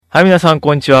はい、皆さん、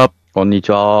こんにちは。こんに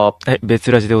ちは。はい、別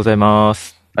ラジでございま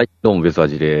す。はい、どうも別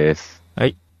味です。は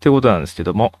い、ということなんですけ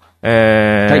ども、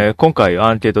はい、今回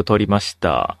アンケート取りまし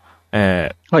た。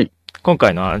はい。今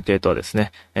回のアンケートはです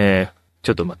ね、ち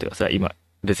ょっと待ってください。今、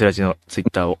別ラジのツイッ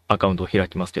ターアカウントを開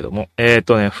きますけども、フラ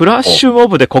ッシュモ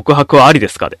ブで告白はありで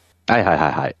すかで、はいはいは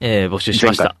いはい。募集し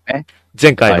ました。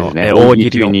前回の、ね、大喜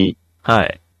利のには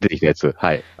い。出てきたやつ。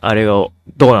はい。あれがど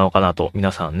うなのかなと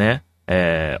皆さんね、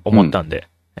思ったんで、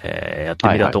やって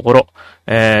みたところ、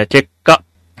結果、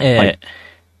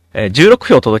16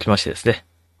票届きましてですね。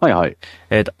はいはい。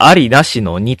ありなし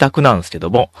の2択なんですけ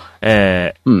ども、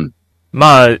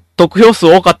まあ、得票数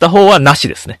多かった方はなし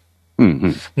ですね。うんう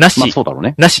ん。なし。まあそうだろう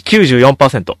ね。なし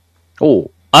 94%。お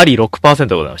う。あり 6%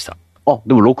 でございました。あ、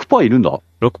でも 6% いるんだ。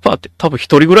6% って多分1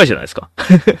人ぐらいじゃないですか。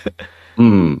う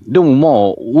ん。でもまあ、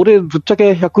俺ぶっちゃ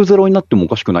け100ゼロになってもお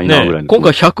かしくないなぐらいの。今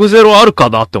回100ゼロあるか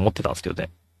なって思ってたんですけどね。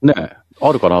ねえ。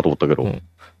あるかなと思ったけど。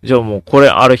じゃあもうこれ、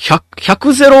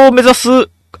100ゼロを目指す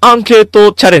アンケー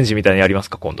トチャレンジみたいなのやります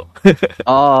か、今度。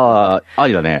あ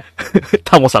りだね。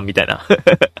タモさんみたいな。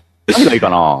何がいい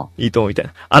かないいと思うみたい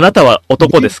な。あなたは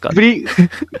男ですか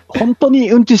本当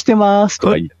にうんちしてますと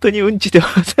か言本当にうんちしてま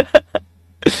す。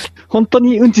本当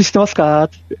にうんちしてますか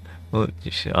つって。はい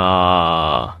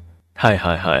はい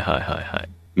はいはいはいは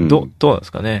い。どうなんで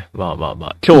すかね。ま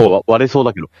あ。今日割れそう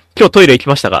だけど。今日トイレ行き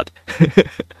ましたか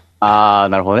な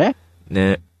るほどね。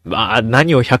ね。まあ、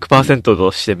何を 100%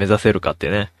 として目指せるかって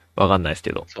ね、わかんないです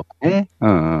けど。そうね。う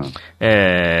んうん。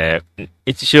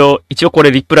一応こ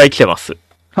れリプライ来てます。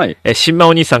はい。新馬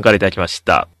お兄さんからいただきまし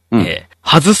た。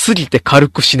はずすぎて軽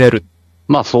く死ねる。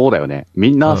まあそうだよね。み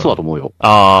んなそうだと思うよ。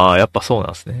やっぱそうな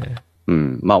んですね。う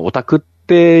ん。まあオタクっ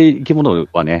て生き物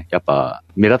はね、やっぱ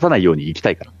目立たないように生き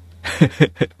たいから。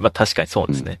まあ確かにそう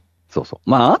ですね。そうそう。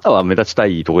まああなたは目立ちた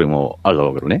いところにもあるだろ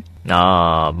うけどね。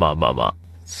まあ。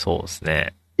そうです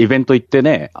ね。イベント行って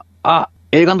ね、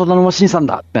映画のドラマシンさん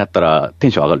だってなったらテ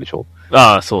ンション上がるでしょ？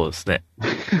そうですね。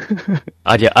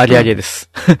ありあげです。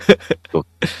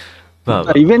ま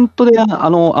あ、イベントであ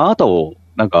なたを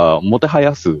なんかもては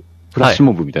やすフラッシュ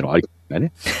モブみたいなのありだよ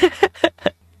ね。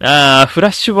フラ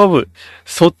ッシュモブ。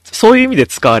そういう意味で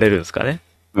使われるんですかね。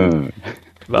うん。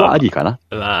ありかな。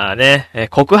まあね、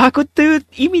告白っていう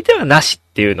意味ではなし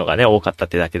っていうのがね、多かったっ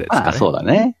てだけですかね。そうだ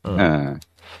ね。うん。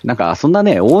なんか、そんな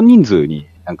ね、大人数に、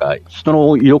なんか、人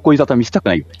の色恋沙汰見せたく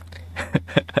ないよね。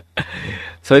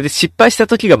それで失敗した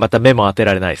時がまた目も当て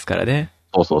られないですからね。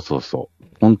そう。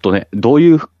ほんとね、どう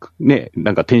いう、ね、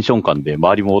なんかテンション感で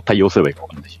周りも対応すればいいかわ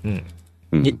かんないし。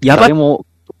誰も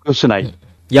得票してない。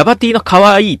ヤバティの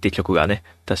可愛いって曲がね、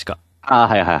確か。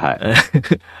はい。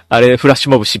あれ、フラッシ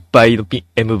ュモブ失敗の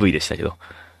MV でしたけど。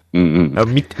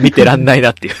見てらんない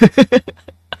なっていう。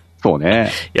そう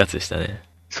ね。やつでしたね。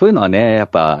そういうのはね、やっ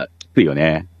ぱ、低いよ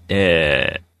ね。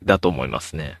だと思いま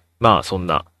すね。まあ、そん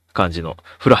な感じの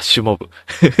フラッシュモブ。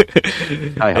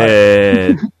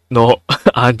の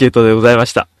アンケートでございま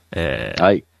した。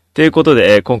はい。ということ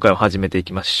で、今回も始めてい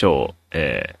きましょう。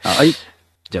はい。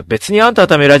じゃあ別にあんたの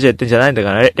ためラジオやってんじゃないんだ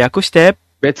からね。略して。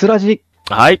別ラジ。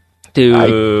はい。って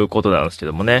いうことなんですけ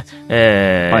どもね。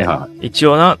一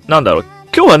応なんだろう。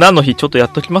今日は何の日ちょっとや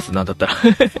っときますなんだったら。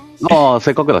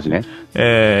せっかくだしね。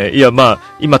いや、ま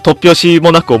あ、今突拍子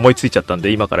もなく思いついちゃったん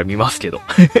で、今から見ますけど。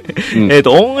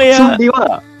オンエア。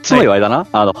つまりはあれだな。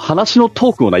話の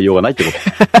トークの内容がないってこと。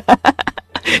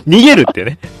逃げるって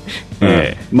ね。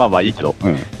まあいいけど。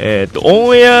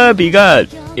オンエア日が、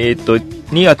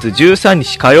2月13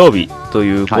日火曜日と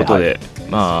いうことで、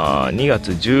まあ、2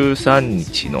月13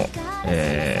日の、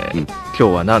今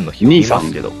日は何の日見ま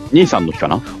すけど。兄さんの日か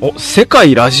な？世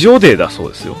界ラジオデーだそう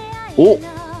ですよ。こ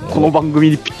の番組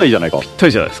にぴったりじゃないか。ぴった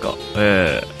りじゃないですか。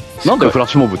なんだよ、フラッ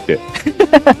シュモブって。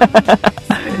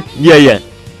いや、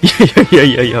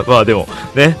まあでも、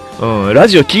ね、ラ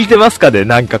ジオ聞いてますかで、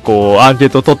なんかこう、アンケー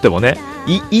ト取ってもね、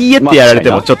いいえってやられ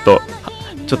てもちょっと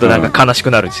なんか悲し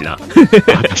くなるしな。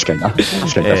確かにな。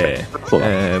そうだ。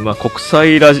まあ国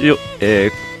際ラジオ、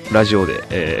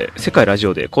世界ラジ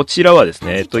オで、こちらはです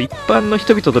ね、一般の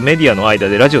人々とメディアの間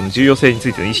でラジオの重要性につ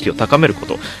いての意識を高めるこ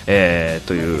と、と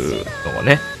いうのが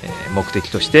ね、目的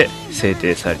として制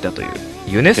定されたという、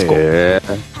ユネスコが、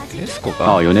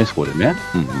ユネスコでね。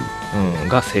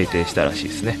が制定したらしい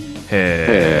ですね。そう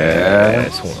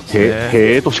なんです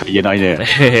ね。としか言えないね。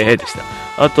でした。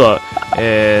あとは、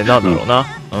なんだろうな、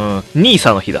ニー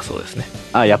サの日だそうですね。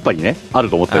やっぱりね、ある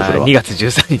と思ったよ、それは。2月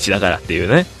13日だからっていう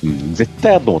ね。絶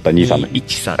対あると思った、兄さんの日。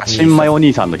新米お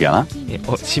兄さんの日やな。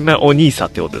新米お兄さん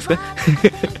ってことですか？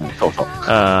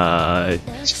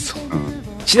そう。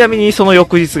ちなみにその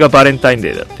翌日がバレンタイン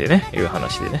デーだってね、いう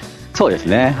話でね。そうです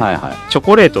ね。チョ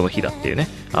コレートの日だっていうね。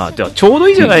ではちょうど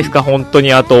いいじゃないですか、本当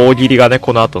に。あと大喜利がね、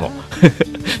この後の。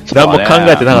何も考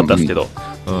えてなかったですけど。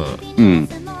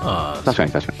確か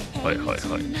に。はい。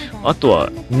あとは、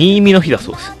新見の日だ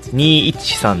そうです。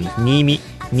213、新見。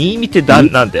新見ってなん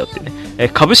だよってね。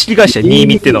株式会社新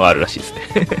見っていうのがあるらしいです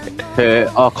ね。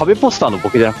壁ポスターのボ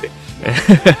ケじゃなくて。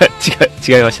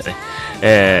違いました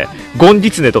ね。ゴンギ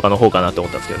ツネとかの方かなと思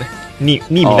ったんですけどね。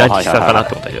新見何吉さんかな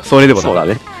と思ったけど、それでもそうだ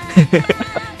ね。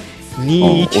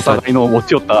213。お互いの持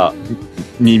ち寄った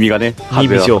新見がね、新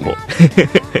見情報。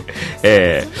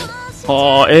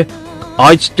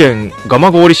愛知県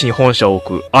蒲郡市に本社を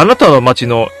置く、あなたの街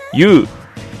の遊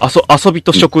び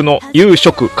と食の遊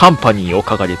食カンパニーを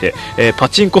掲げて、パ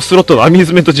チンコスロットのアミュー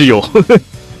ズメント事業とラ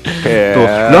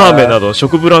ーメンなど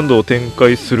食ブランドを展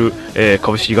開する、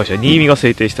株式会社新見が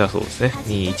制定したそうですね。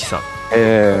213。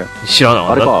知らなかっ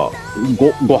た。あれか、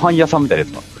ご飯屋さんみたいなや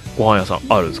つか。ご飯屋さん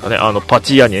あるんですかね。パ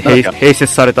チ屋に併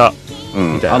設された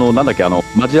みたいな。なんだっけ、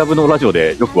マジラブのラジオ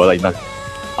でよく話題になる。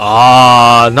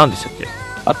何でしたっけ。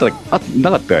な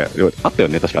かったよ。あったよ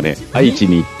ね、確かね。愛知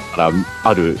に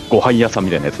あるご飯屋さんみ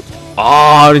たいなやつ。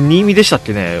あれ、新見でしたっ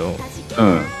けね。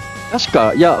確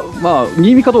か、いや、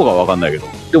新見かどうかはわかんないけど、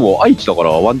でも愛知だか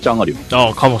らワンチャンあるよ。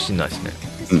かもしんないですね。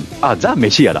ザ・メ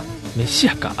シアだ。メシ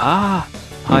アか。は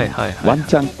い。ワン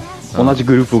チャン、同じ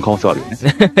グループの可能性はあるよね。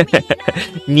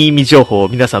新見情報を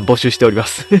皆さん募集しておりま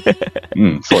す。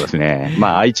そうですね。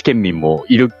愛知県民も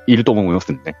いると思いま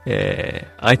すね。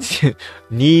愛知県、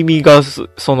新見が、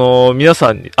皆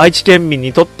さんに、愛知県民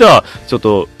にとっては、ちょっ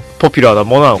と、ポピュラーな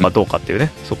ものなのかどうかっていう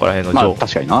ね、そこら辺の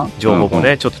確かにな。情報も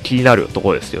ね、ちょっと気になると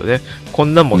ころですよね。こ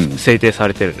んなんも制定さ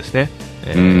れてるんですね。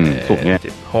そうね。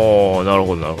なる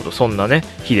ほど。そんなね、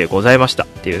日でございましたっ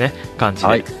ていうね、感じ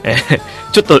で。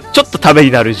ちょっとために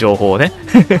なる情報をね。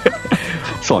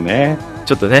そうね。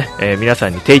ちょっとね、皆さ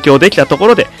んに提供できたとこ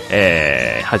ろで、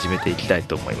始めていきたい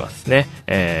と思いますね。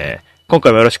今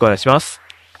回もよろしくお願いします。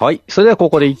はい。それでは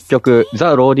ここで一曲、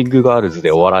ザ・ローリング・ガールズ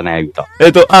で終わらない歌。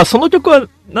その曲は、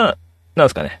なんで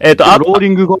すかね。ローリ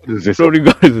ング・ガールズですよ。ローリング・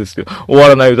ガールズですけど、終わ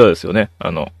らない歌ですよね。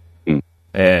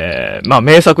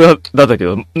名作だったけ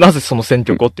ど、なぜその選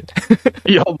曲をって。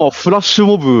いや、フラッシュ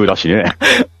モブだしね。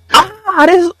あ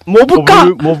れ、モブか。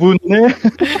モブね。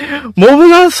モブ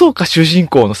がそうか、主人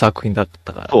公の作品だっ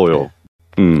たから、ね。そうよ。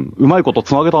うまいこと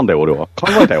繋げたんだよ、俺は。考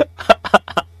えたよ。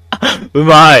う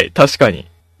まい。確かに。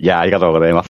いや、ありがとうござ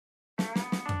います。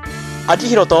秋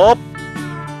広と、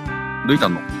ルイタ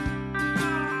ンの、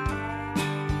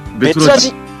別ラ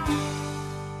ジ。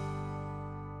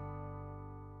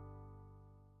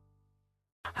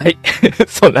はい。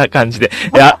そんな感じで。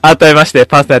改めまして、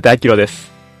パーソナリティ秋広で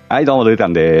す。はい、どうも、ルイタ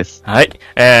ンです。はい。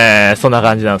そんな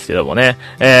感じなんですけどもね。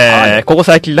ここ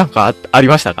最近なんかあり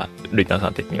ましたか、ルイタンさ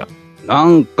ん的には。な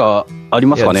んか、あり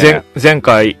ますかね。前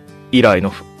回以来の、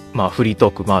フリー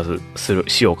トークまず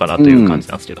しようかなという感じ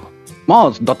なんですけど。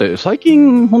だって最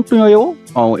近本当にあれよ、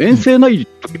遠征ない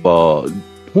時は、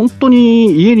本当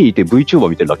に家にいて VTuber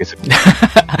見てるだけですよ。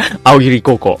青桐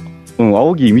高校。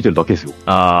青桐見てるだけですよ。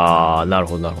なる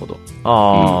ほど。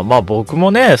僕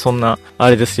もね、そんな、あ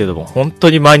れですけども、本当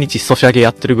に毎日ソシャゲ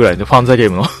やってるぐらいで、ファンザゲ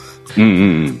ームの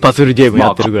パズルゲーム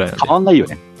やってるぐらいなんで。変わんないよ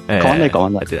ね。変わ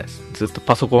んない。ずっと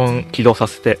パソコン起動さ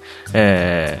せて、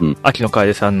秋野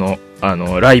楓さんの、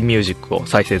LINE ミュージックを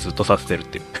再生ずっとさせてるっ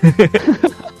ていう。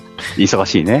忙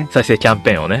しいね。再生キャン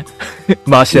ペーンをね、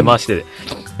回して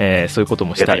で、そういうこと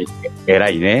もしたり。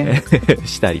偉いね。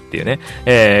したりっていうね、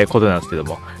ことなんですけど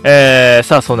も。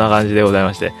さあ、そんな感じでござい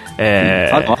まして。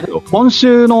今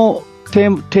週のテ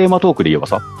ーマトークで言えば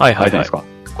さ、あれじゃないですか。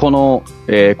この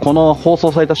放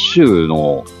送された週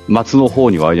の末の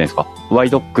方にはあれじゃないですか。ワイ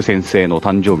ドック先生の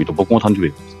誕生日と僕も誕生日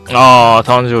です。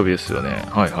誕生日ですよね。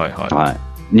はい。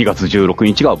2月16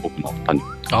日が僕の誕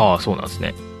生日。そうなんです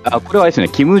ね。これはですね、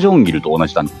キム・ジョンギルと同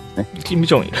じ誕生日ですね。キム・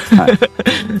ジョンギル。はい。キ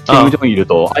ム・ジョンギル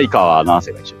と相川七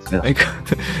瀬が一緒です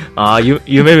ね。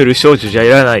夢見る少女じゃい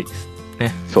らないです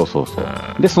ね。そう。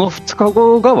で、その2日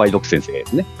後がワイドック先生で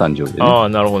すね、誕生日でね。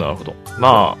なるほど。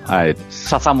はい。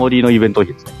笹森のイベント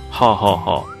日ですね。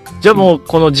じゃあもう、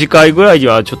この次回ぐらいに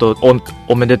はちょっと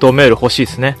おめでとうメール欲しい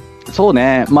ですね。そう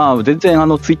ね。全然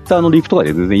ツイッターのリプとか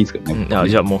で全然いいんですけどね。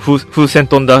じゃあもう風船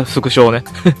飛んだスクショをね。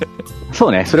そ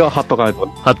うね。それは貼っとかな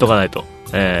いと。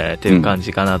っていう感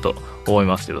じかなと思い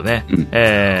ますけどね。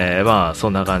そ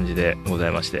んな感じでござ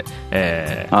いまして。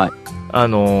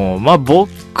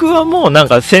僕はもうなん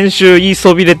か先週言い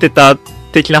そびれてた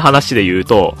的な話で言う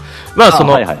と、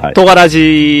トガラ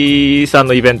ジさん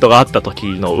のイベントがあった時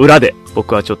の裏で、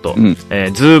僕はちょっと、ズ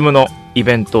ームのイ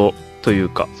ベントという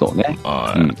か。そうね。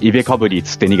イベかぶり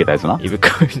つって逃げたやつな。イベ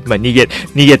かぶり、まあ、逃げ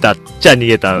たっちゃ逃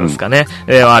げたんですかね。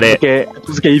あれ。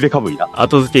後付けイベかぶりだ。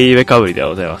後付けイベかぶりで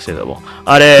ございますけども。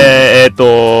あれ、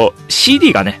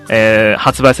CD がね、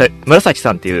発売され、紫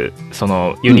さんっていう、そ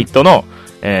の、ユニットの、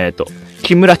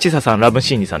木村千沙さん、ラブ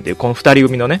シーニさんっていう、この二人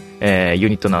組のね、ユ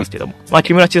ニットなんですけども。まあ、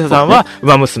木村千沙さんは、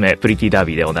馬娘、プリティダー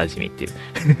ビーでおなじみっていう。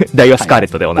ダイワスカーレ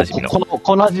ットでおなじみの。こ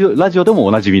のラジオでも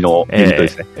おなじみのユニットで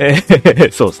すね。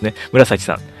そうですね。紫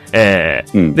さん。で、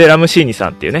ラムシーニさ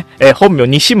んっていうね、本名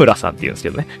西村さんっていうんです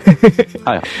けどね。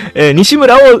はい。西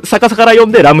村を逆さから読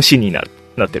んでラムシーニになっ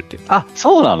てるっていう。あ、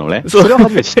そうなのね。それは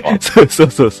初めて知ったわ。そう。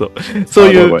そう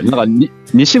いう。なんか、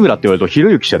西村って言われると、ひ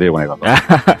ろゆきしか出てこないから。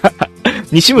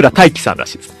西村大輝さんら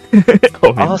しいです。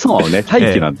ああ、そうなのね。大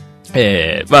輝なんだ。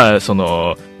まあ、そ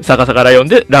の、逆さから読ん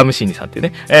で、ラムシーニさんっていう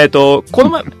ね。この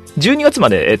前、12月ま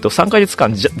で、3ヶ月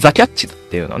間、ザ・キャッチっ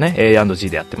ていうのをね、A&G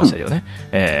でやってましたよね。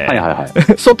はい。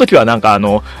その時はなんか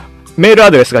メール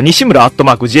アドレスが西村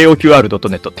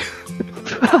@joqr.net って。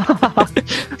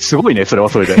すごいね、それは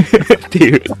それで。って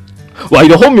いう。ワイ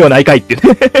ド本名ないかいってね、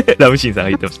ラムシーニさんが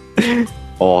言ってました。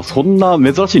ああ、そんな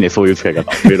珍しいね、そういう使い方。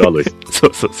メールアドレス。そ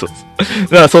う。だ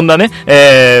からそんなね、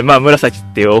まあ、紫っ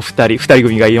ていう二人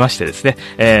組がいましてですね、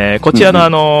こちら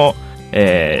の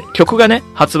曲がね、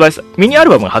ミニア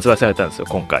ルバムが発売されたんですよ、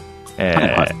今回。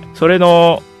それ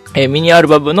の、ミニアル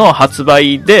バムの発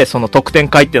売で、その特典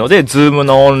会っていうので、ズーム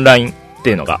のオンラインっ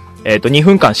ていうのが、2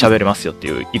分間喋れますよって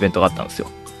いうイベントがあったんですよ。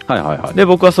で、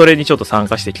僕はそれにちょっと参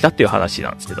加してきたっていう話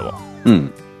なんですけども。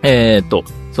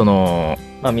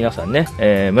まあ皆さんね、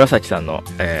紫さんの、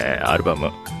アルバム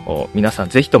を皆さん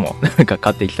ぜひともなんか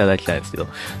買っていただきたいんですけど、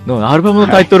アルバムの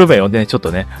タイトル名をね、ちょっ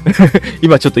とね、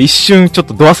今ちょっと一瞬ちょっ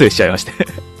とド忘れしちゃいまして。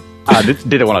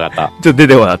出てこなかった。ちょっと出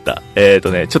てこなかった。ち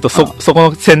ょっとそこ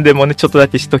の宣伝もね、ちょっとだ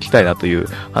けしときたいなという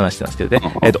話なんですけど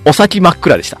ね。お先真っ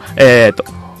暗でした。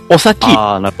お先、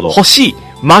欲しい、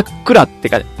真っ暗って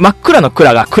か、真っ暗の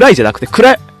暗が暗いじゃなくて、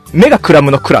目がくら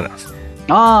むの暗なんです。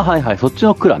そっち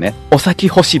の蔵ね。お先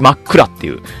星真っ暗って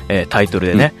いう、タイトル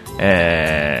でね、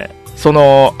そ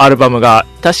のアルバムが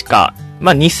確か、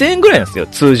まあ、2000円ぐらいなんですよ、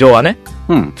通常はね。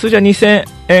通常は2000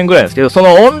円ぐらいなんですけど、そ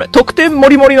の特典も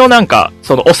りもりのなんか、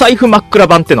そのお財布真っ暗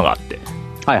版っていうのがあって。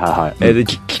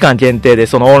期間限定で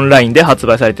そのオンラインで発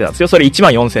売されてたんですよ。それ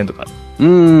14000円とか。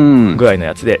ぐらいの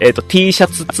やつで、T シャ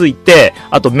ツついて、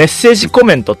あとメッセージコ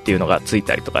メントっていうのがつい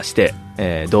たりとかして、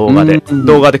動画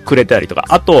でくれたりとか、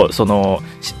あと、その、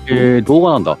動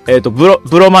画なんだ。ブ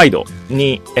ロマイド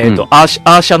に、アーシ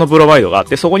ャのブロマイドがあっ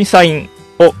て、そこにサイン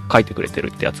を書いてくれてる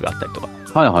ってやつがあったりとか。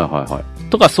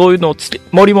とか、そういうのを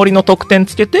もりもりの特典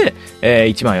つけて、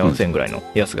14000円ぐらいの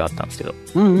やつがあったんですけど。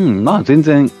まあ全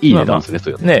然いい値段ですね、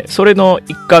そういうやつ。ね、それの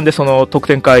一環でその特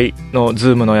典会の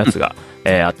ズームのやつが、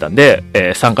あったんで、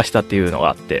参加したっていうのが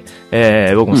あって、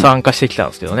僕も参加してきたん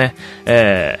ですけどね。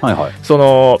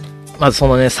まずそ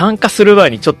のね、参加する前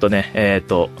にちょっとね、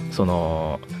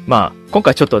まあ、今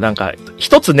回ちょっとなんか、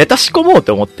一つネタ仕込もうっ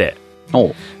て思って、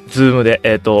ズームで、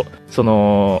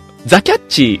ザ・キャッ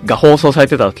チが放送され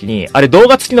てた時に、あれ動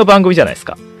画付きの番組じゃないです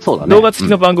か。そうだね。動画付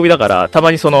きの番組だから、た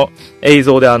まにその映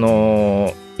像でい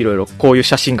ろいろこういう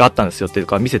写真があったんですよっていう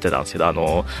か見せてたんですけ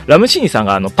ど、ラムシーニさん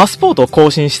がパスポートを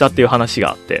更新したっていう話が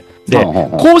あって、で、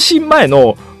更新前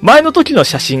の時の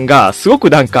写真がすごく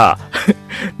なんか、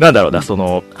なんだろうな、そ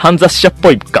の、犯雑者っ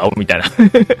ぽい顔みたいな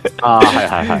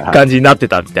感じになって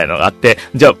たみたいなのがあって、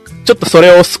じゃあ、ちょっとそ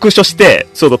れをスクショして、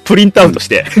プリントアウトし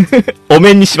て、お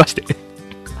面にしまして。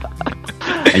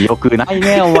よくない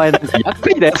ね、お前。やっく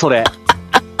りだよ、それ。よ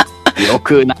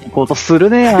くないことする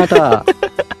ね、あなた。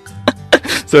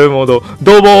それもどうも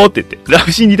ーって言って、ラ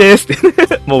ブシーニでーすっ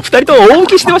て。もう二人とも大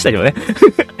受けしてましたけどね。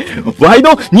ワイ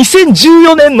ド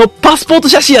2014年のパスポート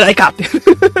写真やないかって。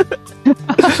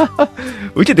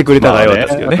受けてくれたらよかった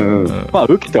ですけどね。まあ、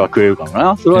受けてはくれるから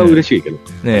な。それは嬉しいけど。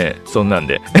ねそんなん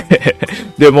で。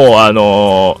で、もう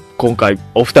今回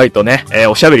お二人とね、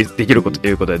おしゃべりできることと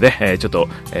いうことでね、ちょっと、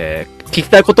聞き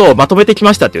たいことをまとめてき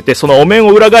ましたって言って、そのお面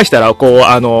を裏返したら、こう、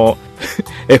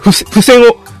付箋を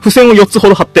4つほ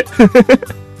ど貼って、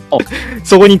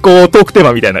そこにこう、トークテー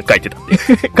マみたいなの書いてたっ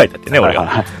てね、俺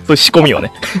が。そういう仕込みをね、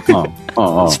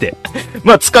して。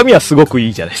まあ、つかみはすごくい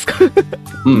いじゃないですか。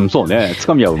そうね。つ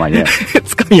かみはうまいね。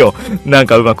つかみをなん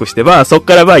かうまくして、まあ、そっ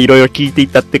からまあ、いろいろ聞いていっ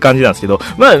たって感じなんですけど、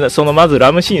まあ、まず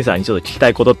ラムシーンさんにちょっと聞きた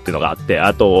いことっていうのがあって、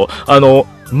あと、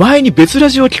前に別ラ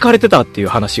ジオ聞かれてたっていう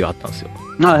話があったんですよ。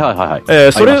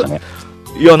それ、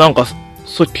いや、なんか、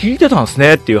それ聞いてたんです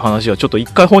ねっていう話はちょっと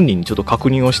一回本人にちょっと確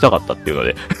認をしたかったっていうの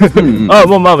で。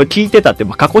もうまあ聞いてたって、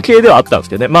まあ過去形ではあったんです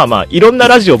けどね。まあまあ、いろんな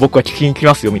ラジオ僕は聞きに来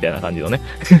ますよみたいな感じのね。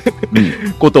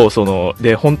ことを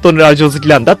で、本当のラジオ好き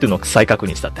なんだっていうのを再確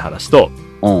認したって話と、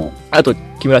あと、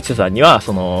木村千沙さんには、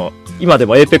今で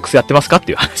もエーペックスやってますかっ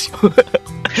ていう話を。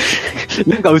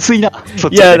なんか薄いな。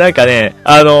いや、なんかね、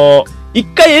一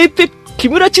回木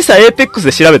村千沙エーペックス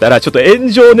で調べたら、ちょっと炎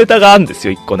上ネタがあるんです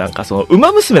よ、一個なんかウ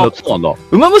マ娘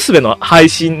の配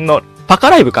信のパ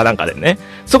カライブかなんかでね、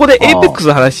そこでエーペックス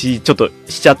の話ちょっと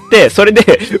しちゃって、それ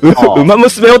で、ウマ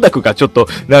娘オタクがちょっと、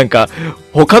なんか、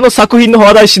他の作品の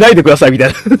話題しないでくださいみた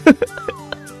い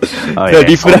な。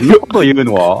リプライを言う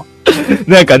のは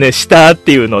なんかね、したっ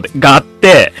ていうのがあっ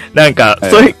て、なんか、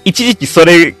一時期そ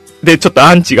れでちょっと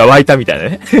アンチが湧いたみたいな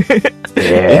ね。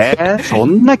そ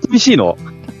んな厳しいの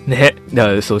ね。だか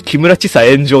ら、木村千沙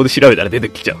炎上で調べたら出て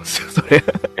きちゃうんですよ、そ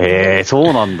れ。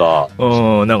そうなんだ。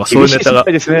なんかそういうネタが。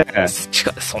ですね。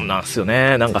そんなんすよ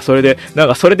ね。なんかそれで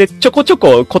ちょこちょ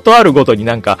こことあるごとに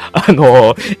なんか、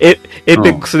エーペ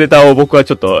ックスネタを僕は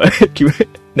ちょっと、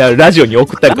ラジオに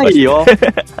送ったりとかして。ないよ。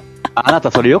あな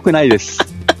たそれ良くないです。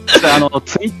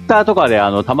ツイッターとかで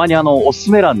たまにおす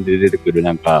すめ欄で出てくる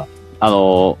なんか、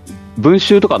文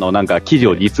集とかのなんか記事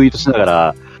をリツイートしなが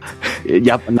ら、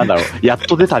なんだろう、やっ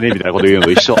と出たねみたいなこと言うの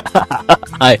と一緒。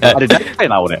はいはい。あれ大体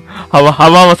な、俺。浜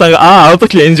間さんが、あの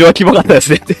時炎上はキモかったで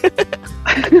すねって。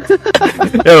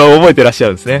覚えてらっしゃ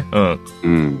るんですね。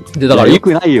で、だから、よ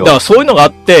くないよ。だからそういうのがあ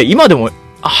って、今でも、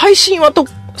配信は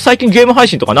最近ゲーム配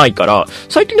信とかないから、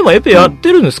最近でもエペやっ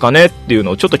てるんですかねっていう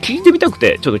のをちょっと聞いてみたく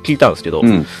て、ちょっと聞いたんですけど、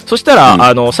そした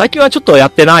ら、最近はちょっとや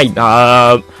ってない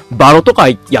なバロとか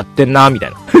やってんなみた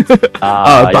いな。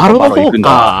バロの方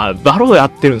か、バロや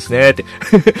ってるんですねって。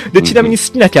で、ちなみに好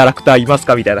きなキャラクターいます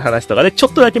かみたいな話とかで、ちょ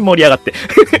っとだけ盛り上がって。ち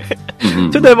ょ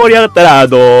っとだけ盛り上がったら、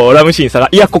ラムシーンさんが、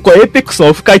いや、ここエーペックスの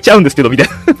オフ会ちゃうんですけど、みたい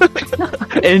な。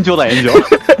炎上だ、炎上。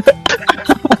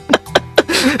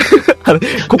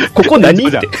ここ何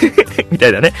ってみた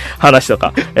いなね、話と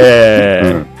か。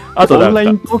あとオンラ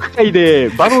イントーク会で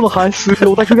バロの話する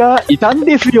オタクがいたん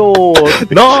ですよ。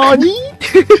なーに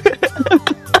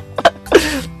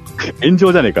炎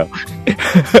上じゃねえか。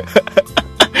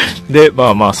で、ま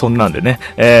あまあ、そんなんでね。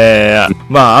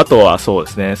まあ、あとはそう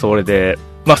ですね、それで、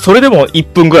まあ、それでも1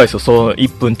分ぐらいですよ、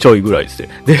1分ちょいぐらいですね。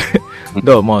で、だ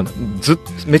からまあ、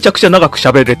めちゃくちゃ長く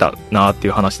喋れたなってい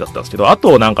う話だったんですけど、あ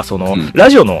となんかラ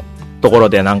ジオのところ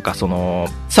でなんか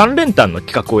3連単の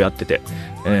企画をやってて、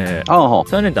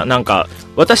3連単、なんか、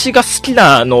私が好き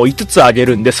なのを5つあげ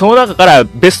るんで、その中から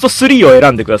ベスト3を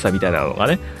選んでくださいみたいなのが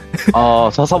ね。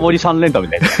笹森3連単み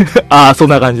たいな。そん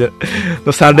な感じの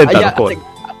3連単のコーナー。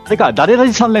あれか、誰々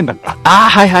3連単か。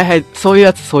はいはいはい、そういう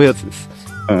やつです。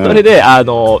それで、1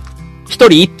人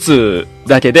1通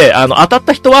だけで、当たっ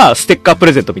た人はステッカープ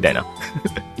レゼントみたいな。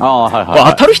はいは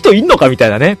い。当たる人いんのかみた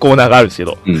いなね、コーナーがあるんですけ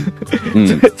ど。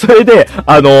それで、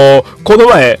この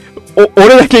前、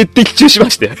俺だけ的中しま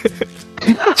して。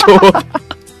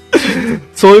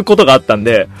そういうことがあったん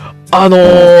で、なん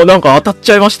か当たっ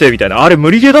ちゃいまして、みたいな。あれ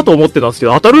無理ゲーだと思ってたんですけ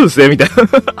ど、当たるんですね、みたい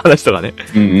な話とかね。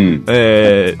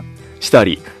した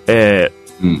り。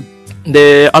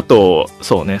で、あと、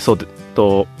そうね、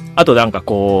あとなんか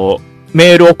こう、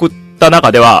メール送った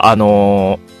中では、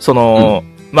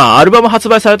まあ、アルバム発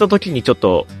売された時にちょっ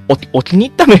と、お気に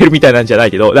入ったメールみたいなんじゃな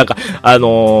いけど、なんか、今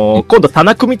度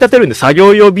棚組み立てるんで作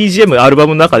業用 BGM アルバ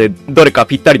ムの中でどれか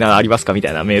ぴったりなのありますかみた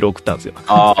いなメールを送ったんですよ。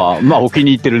まあ、お気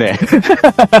に入ってるね。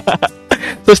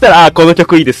そしたら、この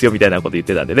曲いいですよみたいなこと言っ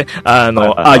てたんでね。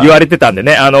言われてたんで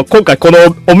ね。今回この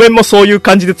お面もそういう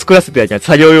感じで作らせていただきます。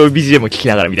作業用 BGM を聴き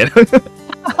ながらみたいな。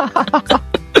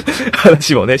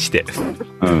話もね、して。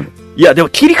いや、でも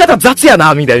切り方雑や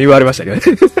なみたいに言われましたけどね。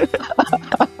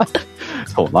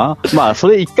そうな。まあ、そ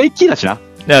れ一回きりだしな。い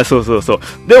や、そう。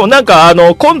でもなんか、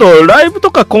今度、ライブと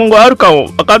か今後あるかも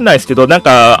わかんないですけど、なん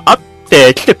か、会っ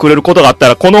て来てくれることがあった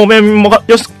ら、このお面もよ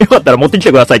かったら持ってき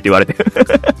てくださいって言われて。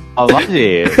マ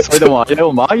ジそれでも、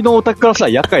周りのオタクからした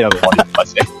ら厄介なのマ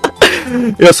ジで。い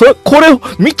や、これ、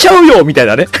見ちゃうよみたい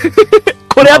なね。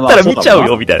これあったら見ちゃう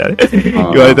よみたいなね。言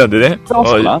われたんでね。じゃあ、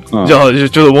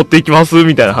ちょっと持っていきます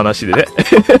みたいな話でね。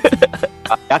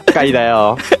厄介だ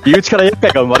よ。身内から厄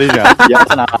介が生まれるじゃん。や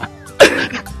だな。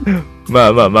ま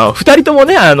あ、二人とも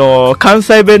ね、関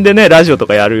西弁でね、ラジオと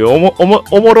かやるおも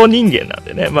ろ人間なん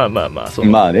でね。まあ、ま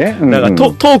あね。なん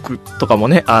かトークとかも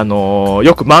ね、よ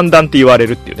く漫談って言われ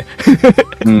るっていうね、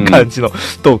感じの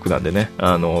トークなんでね、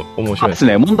面白いです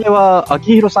ね。問題は、秋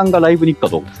広さんがライブに行くか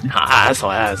どうかですね。そ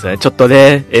うなんですね。ちょっと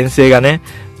ね、遠征がね、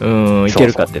行け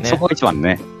るかってね。そこが一番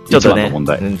ね。ちょっとね、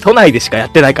都内でしかや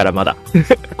ってないからまだ。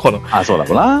この、そうだ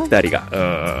ろうな。二人が。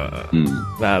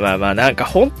まあ、なんか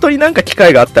本当になんか機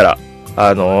会があったら、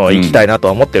行きたいなと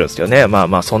は思ってるんですよね。ま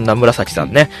あ、そんな紫さ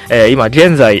んね。今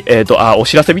現在、お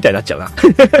知らせみたいになっちゃうな。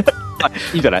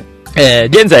いいんじゃない？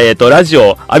現在、ラジ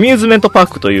オ、アミューズメントパー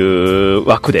クという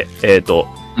枠で、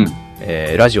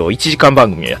ラジオ1時間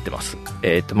番組をやってます。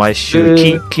毎週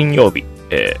金曜日、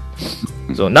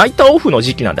そのナイターオフの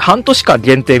時期なんで半年間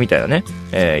限定みたいなね、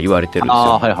言われてるんです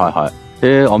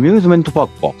よ。アミューズメントパー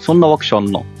クか。そんな枠所あん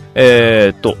の？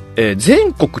全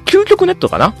国究極ネット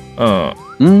かな？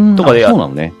とかで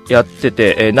やって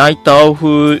て、ナイターオ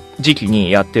フ時期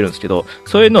にやってるんですけど、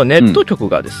そういうのネット局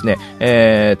がです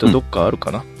ね、どっかある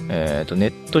かな？ネ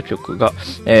ット局が、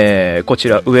こち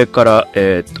ら上から、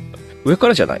上か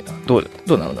らじゃないな。どう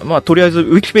なのかな。まあ、とりあえず、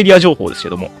ウィキペディア情報ですけ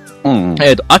ども。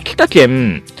秋田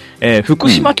県、福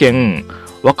島県、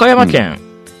和歌山県、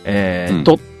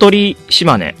鳥取、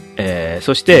島根、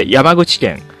そして山口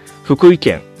県、福井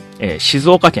県、静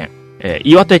岡県、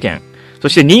岩手県、そ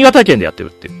して新潟県でやってる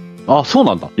っていう。そう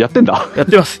なんだ。やってんだ。やっ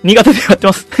てます。新潟でやって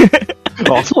ます。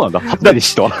そうなんだ。初めて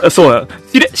知ったわ。そうなんだ。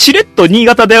しれっと新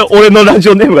潟で俺のラジ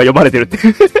オネームが読まれてるってい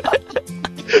う。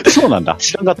そうなんだ。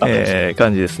知らなかった。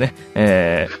感じですね。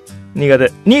新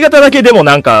潟だけでも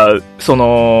なんか、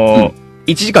1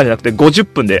時間じゃなくて50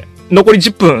分で、残り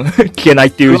10分聞けない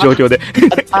っていう状況で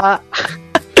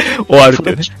終わるって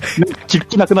いうね。聞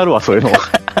きなくなるわ、そういうの。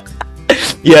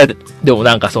いや、でも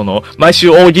なんか毎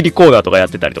週大喜利コーナーとかやっ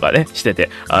てたりとかね、してて、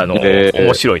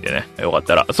面白いんでね、よかっ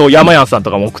たら。そう、山屋さんと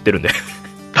かも送ってるんで。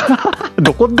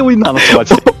どこでもいいの、あの人た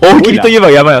ち。大喜利といえば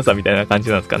山屋さんみたいな感じ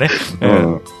なんですかね。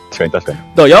確かに。だか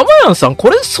ら山屋さん、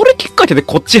それきっかけで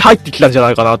こっち入ってきたんじゃな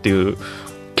いかなっていう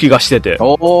気がしてて。確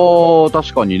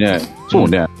かにね。そう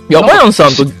ね。山屋さ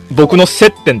んと僕の接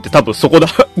点って多分そこだ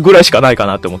ぐらいしかないか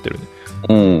なって思ってるね。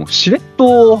しれっ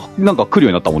と、なんか来るよ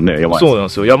うになったもんね、山屋さん。そうなん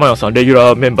ですよ。山屋さん、レギュ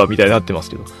ラーメンバーみたいになってま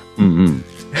すけど。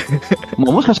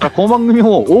もしかしたら、この番組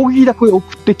も大喜利だけ送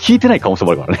って聞いてない可能性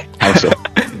もあるからね。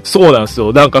そうなんです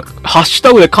よ。なんか、ハッシュ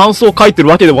タグで感想を書いてる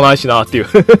わけでもないしなっていう。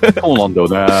そうなんだよ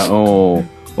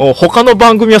ね。他の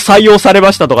番組は採用され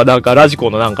ましたとか、なんか、ラジ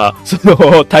コのなんか、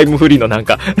タイムフリーのなん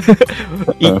か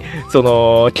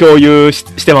共有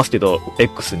してますけど、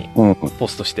X に、ポ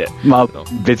ストして。まあ、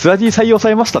別ラジに採用さ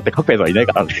れましたって書くやつはいない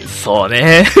からね。そう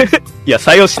ね。いや、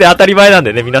採用して当たり前なん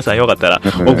でね、皆さんよかったら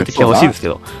送ってきてほしいですけ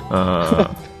ど。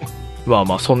ま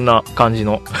あ、そんな感じ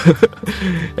の、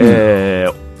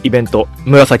イベント、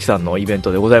紫さんのイベン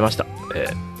トでございました。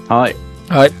はい。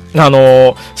はい。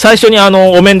最初に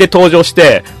お面で登場し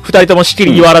て、二人ともしき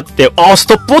り言われて、ス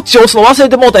トップウォッチ押すの忘れ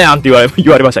てもうたやんって言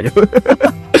われましたけど。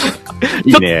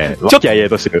いいね。ちょっ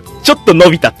としてる。ちょっと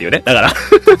伸びたっていうね。だから、ちょ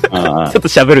っと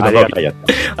喋るの伸びた。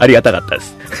ありがたかったで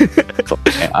す。そう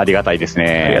ね。ありがたいです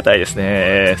ね。ありがたいです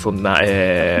ね。そんな、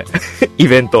イ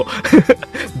ベント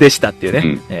でしたっていう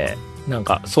ね。なん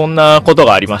か、そんなこと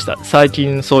がありました。最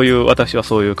近私は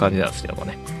そういう感じなんですけども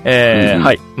ね。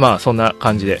はい。まあ、そんな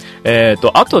感じで。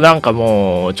あとなんか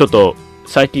もう、ちょっと、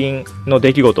最近の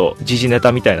出来事、時事ネ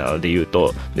タみたいなので言う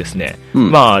とですね。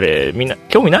まあ、あれ、みんな、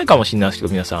興味ないかもしれないですけ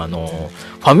ど、皆さん、フ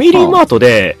ァミリーマート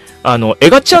で、エ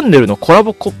ガチャンネルのコラ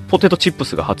ボポテトチップ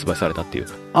スが発売されたっていう。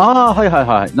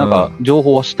はい。なんか、情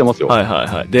報は知ってますよ。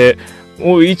はい。で、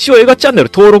一応エガチャンネル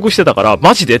登録してたから、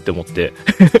マジでって思って。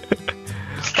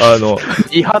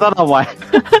いはだな、お前。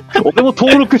俺も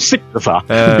登録してきてさ、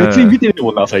別に見てる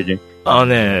もんな、最近。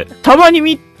たまに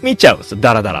見ちゃうんですよ、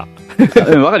ダラダラ。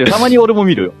わかるよ、たまに俺も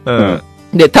見るよ。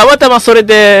で、たまたまそれ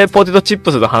で、ポテトチッ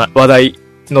プスの話題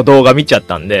の動画見ちゃっ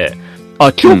たんで、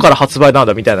今日から発売なん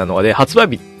だみたいなので、発売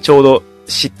日ちょうど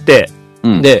知って、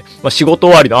で、仕事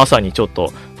終わりの朝にちょっと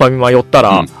ファミマ寄った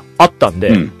ら、あったん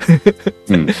で、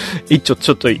ちょ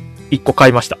っと一個買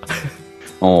いました。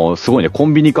すごいね。コ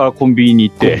ンビニからコンビニに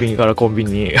行って。コンビニからコンビ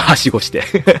ニにはしごして。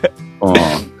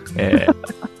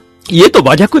家と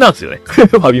真逆なんですよね。フ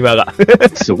ァミマが。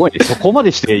すごいね。そこま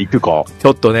でしていくか。ち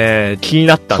ょっとね、気に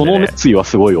なったんで、ね。その熱意は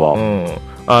すごいわ。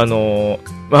まあ、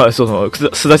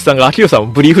須田さんが、秋広さん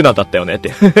もブリーフ団だったよねっ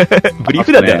て。ブリー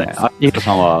フ団だよね。秋広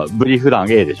さんはブリーフ団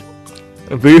A でしょ。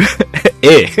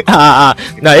A?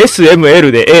 S, M,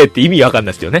 L で A って意味わかん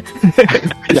ないですよね。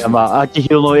いや、まあ、秋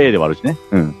広の A でもあるしね。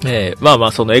ま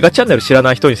あ、エガチャンネル知ら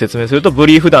ない人に説明すると、ブ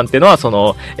リーフ団っていうのは、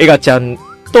エガちゃん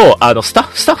と、スタ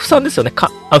ッフさんですよね。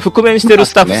覆面してる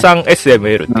スタッフさん、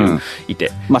SML っていう、いて。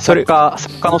まあ、作家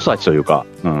の人たちというか。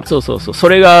そう。そ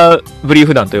れが、ブリー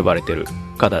フ団と呼ばれてる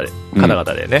方々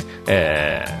でね。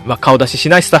まあ、顔出しし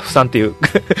ないスタッフさんっていう、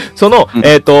2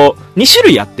種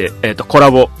類あって、コラ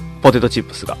ボポテトチッ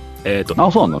プスが。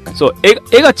そうなんだね。そう、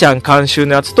エガちゃん監修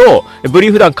のやつと、ブリ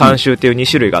ーフ団監修っていう2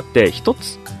種類があって、一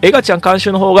つ、エガちゃん監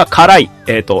修の方が辛い、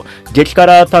激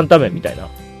辛担々麺みたいな。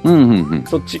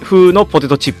そっち風のポテ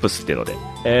トチップスっていうので。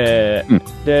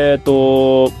で、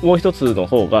もう一つの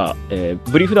方が、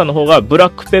ブリーフ団の方がブラ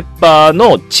ックペッパー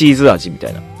のチーズ味みた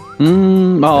いな。で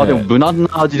も無難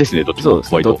な味ですね、どっちも。そうで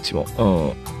すね、どっち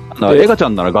も。エガちゃ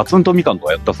んならガツンとみかんと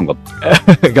かやったすんか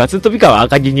ガツンとみかんは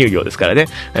赤城乳業ですからね。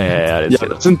あれですけ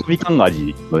ど。ガツンとみかん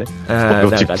味のね。ポ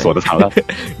テトチップスそうですから。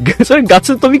それガ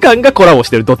ツンとみかんがコラボし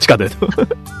てる、どっちかというと。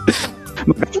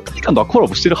ガツンとみかんとはコラ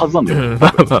ボしてるはずなんだよ。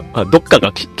まあ、どっか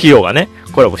が、企業がね、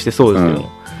コラボしてそうですけ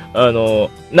ど。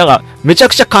なんか、めちゃ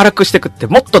くちゃ辛くしてくって、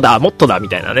もっとだみ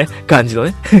たいなね、感じの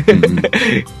ね。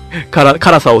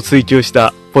辛さを追求し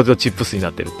たポテトチップスにな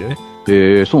ってるっていうね。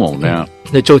そうなのね。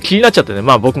で、ちょっと気になっちゃってね、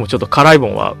まあ僕もちょっと辛いも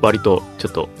んは割と、ちょ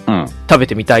っと、食べ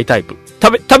てみたいタイプ。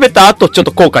食べた後ちょっ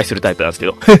と後悔するタイプなんですけ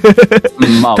ど。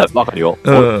まあ、わかるよ。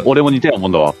俺も似たようなも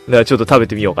んだわ。だからちょっと食べ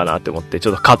てみようかなって思って、ち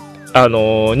ょっと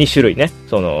2種類ね、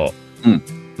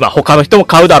まあ他の人も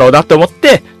買うだろうなって思っ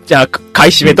て、じゃあ、買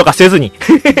い占めとかせずに、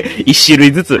1種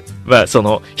類ずつ、まあ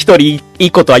一人い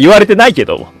いことは言われてないけ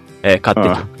ども、買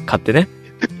ってね。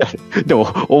でも、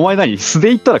お前何素で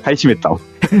言ったら買い占めたの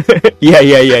いや。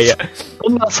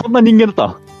そんな人間だった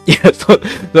のいや、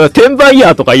転売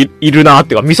ヤーとかいるなっ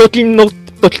てか、味噌菌の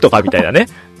時とかみたいなね。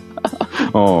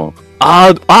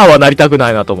あはなりたく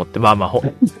ないなと思って、まあ、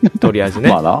とりあえず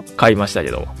ね、買いましたけ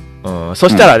ども。そ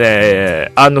したら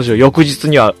ね、案の定翌日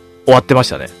には終わってまし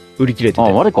たね。売り切れてて。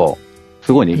あれか。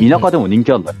すごいね。田舎でも人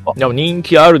気あるんだよ。でも人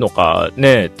気あるのか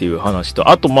ねっていう話と、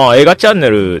あとまあ映画チャンネ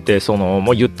ルでも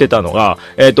う言ってたのが、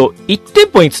1店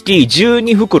舗につき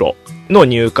12袋の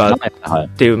入荷っ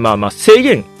ていう、まあ制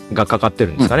限がかかって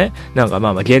るんですかね。なんかま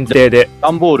あ限定で。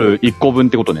段ボール1個分っ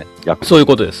てことね。そういう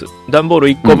ことです。段ボール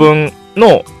1個分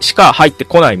のしか入って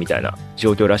こないみたいな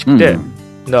状況らしくて、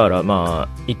だからま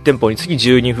あ1店舗につき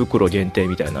12袋限定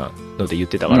みたいなので言っ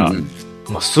てたから、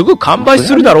まあすぐ完売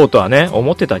するだろうとはね、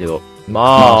思ってたけど、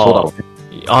まあ、そうだろ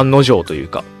うね。案の定という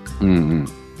か。な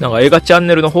んか映画チャン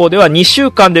ネルの方では2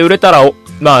週間で売れたら、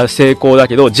まあ成功だ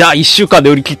けど、じゃあ1週間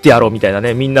で売り切ってやろうみたいな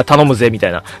ね、みんな頼むぜみた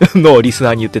いなのをリスナ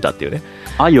ーに言ってたっていうね。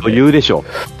余裕でしょ。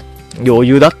余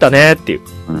裕だったねっていう。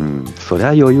そりゃ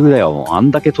余裕だよ。あん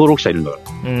だけ登録者いるんだか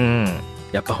ら。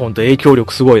やっぱほんと影響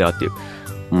力すごいなっていう。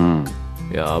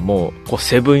いやもう、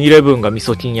セブンイレブンが味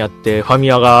噌菌やって、ファミ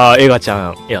マがエガちゃ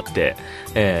んやって、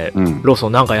ローソ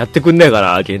ンなんかやってくんねえか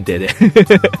ら、限定で。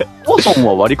ローソン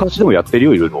は割り勘しでもやってる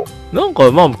よ、いろいろ。なんか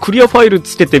まあ、クリアファイル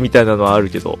つけてみたいなのはある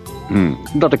けど。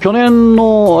だって去年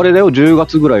の、あれだよ、10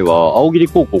月ぐらいは、青桐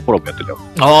高校コラボやってたよ。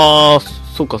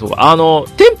そうか。店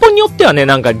舗によってはね、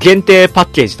なんか限定パッ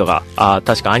ケージとか、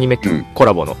確かアニメコ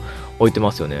ラボの置いてま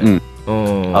すよね。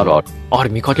ある。あれ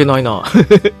見かけないな。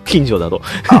近所だと。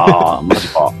マジ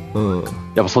か。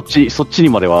やっぱそっちに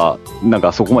までは、なん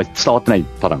かそこまで伝わってない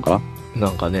パターンかな。な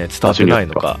んかね、伝わってない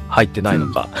のか、入ってないの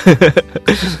か。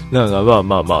なんか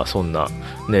まあ、そんな。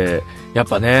ねやっ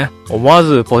ぱね、思わ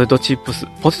ずポテトチップ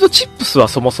スは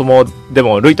そもそも、で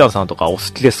も、ルイタンさんとかお好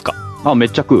きですか？めっ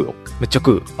ちゃ食うよ。めっちゃ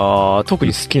食う。特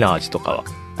に好きな味とか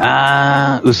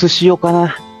は。薄塩か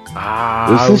な。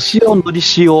薄塩、海苔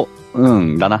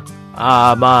塩。だな。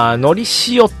まあ、海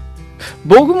苔塩。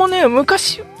僕もね、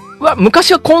昔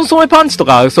はコンソメパンチと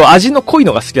か、そう、味の濃い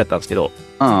のが好きだったんですけど。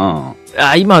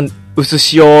今、薄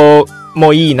塩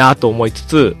もいいなと思いつ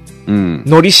つ、海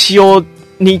苔塩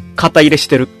に肩入れし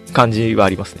てる感じはあ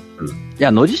りますね。いや、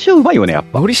海苔塩うまいよね、やっ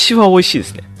ぱ。海苔塩は美味しいで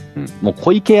すね。もう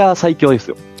小池屋最強です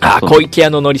よ。小池屋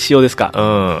の海苔塩ですか。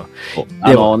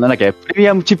でも、なんだっけ、プレミ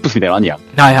アムチップスみたいなのあんやん。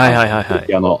はい。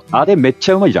あれめっ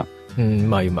ちゃうまいじゃん。う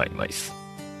まいです。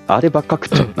あればっか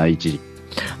食っちゃうな、一時。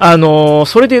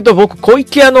それで言うと僕、小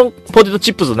池屋のポテト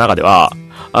チップスの中では、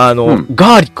ガ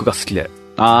ーリックが好きで。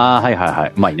は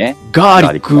い。うまいね。ガ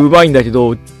ーリックうまいんだけ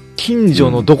ど、近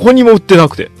所のどこにも売ってな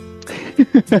くて。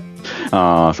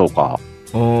そうか。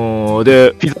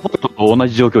で、ピザポテトと同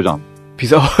じ状況じゃん。ピ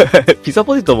ザ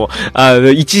ポテトも、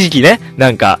一時期ね、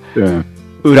なんか、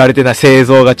売られてない製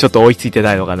造がちょっと追いついて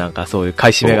ないのかなんか、そういう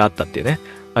買い占めがあったっていうね、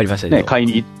ありましたけど。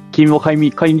君も買いに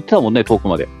行ってたもんね、遠く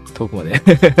まで。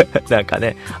なんか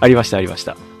ね、ありました。だ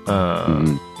か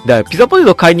らピザポテ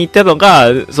ト買いに行ったのか、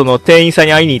その店員さん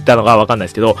に会いに行ったのかわかんないで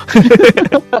すけど。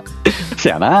そ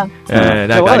やな。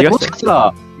なんかありました。もしかした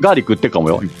らガーリック売ってるかも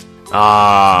よ。ち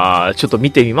ょっと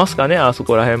見てみますかね、あそ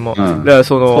こら辺も。だから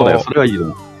そうだよ、それはいい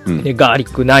よ。ガーリッ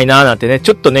クないなーなんてね、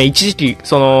ちょっとね、一時期、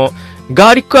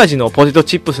ガーリック味のポテト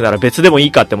チップスなら別でもい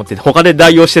いかって思って、他で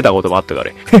代用してたこともあったか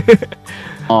らね。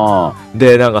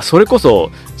で、なんか、それこそ、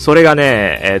それが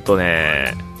ね、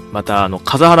また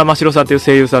風原真城さんっていう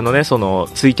声優さんのね、その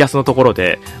ツイキャスのところ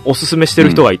でおすすめして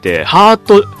る人がいて、ハ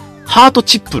ート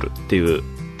チップルっていう、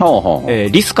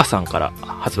リスカさんから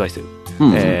発売してる、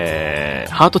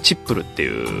ハートチップルって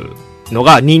いうの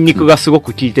が、ニンニクがすご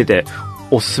く効いてて、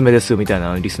おすすめですみたい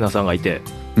なリスナーさんがいて、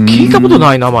聞いたこと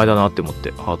ない名前だなって思っ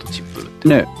て、ハートチップルって。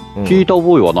ね、聞いた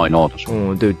覚えはないな、確か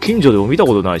に。で、近所でも見た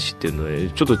ことないしっていうので、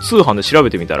ちょっと通販で調べ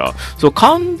てみたら、そう、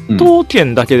関東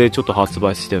圏だけでちょっと発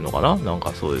売してるのかな、なん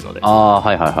かそういうので。はい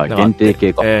はいはい。限定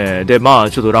系か。で、まあ、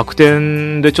ちょっと楽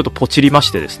天でちょっとポチりま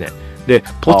してですね。で、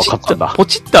ポチ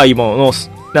った芋の、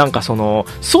なんかその、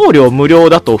送料無料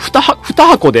だと2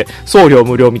箱で送料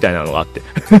無料みたいなのがあって。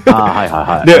はいはい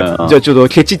はい。で、じゃあちょっと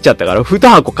ケチっちゃったから、2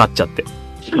箱買っちゃって。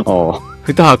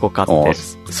2箱買って、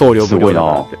送料無料だ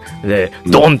なって。で、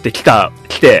ドンって来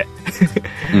て、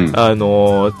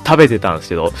食べてたんです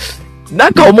けど、な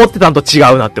んか思ってたんと違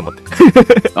うなって思って。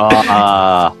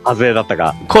外れだった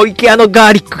か。小池屋のガ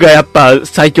ーリックがやっぱ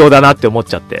最強だなって思っ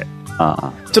ちゃって。ち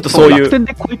ょっとそういう。楽天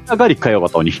で小池屋ガーリック買えよかっ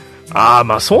たのに。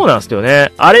まあそうなんですよ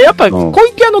ね。あれやっぱ小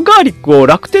池屋のガーリックを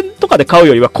楽天とかで買う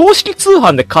よりは公式通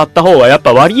販で買った方がやっ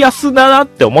ぱ割安だなっ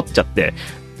て思っちゃって。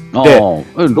で、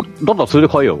だったらそれ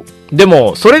で買えよ。で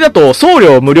も、それだと送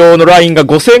料無料のラインが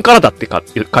5000円からだって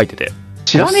書いてて。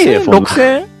知らねえよ、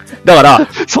6000円だから、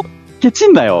ケチ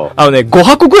んなよ。5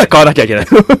箱ぐらい買わなきゃいけない。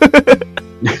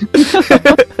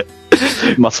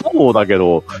まあそうだけ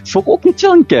ど、そこケチ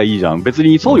らんきゃいいじゃん。別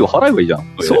に送料払えばいいじゃん。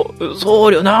送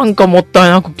料なんかもったい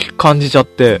なく感じちゃっ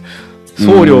て、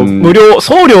送料無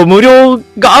料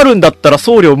があるんだったら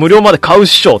送料無料まで買うっ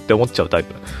しょって思っちゃうタイ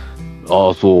プ。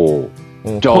そう。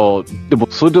じゃあ、でも、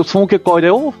それで、その結果あれだ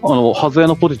よ。外れ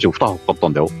のポテチを2箱買った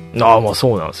んだよ。まあ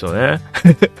そうなんですよね。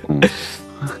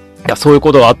いや、そういう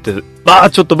ことがあって、ま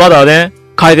あちょっとまだね、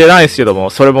買えてないですけど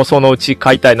も、それもそのうち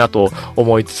買いたいなと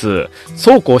思いつつ、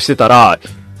そうこうしてたら、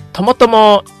たまた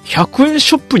ま100円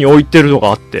ショップに置いてるのが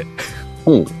あって、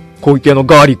小池屋の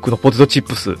ガーリックのポテトチッ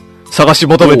プス、探し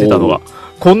求めてたのが、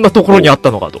こんなところにあった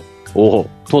のかと。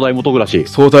東大元暮らし。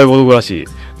東大元暮らし。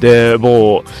で、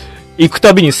もう、行く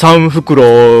たびに3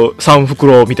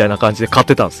袋みたいな感じで買っ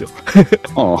てたんですよ。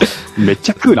めっ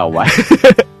ちゃ食うな、お前。一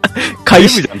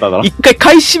回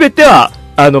買い占めては、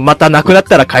またなくなっ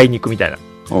たら買いに行くみたいな。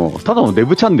ただのデ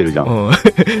ブチャンネルじゃん。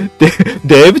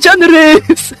デブチャンネルで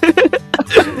ーす。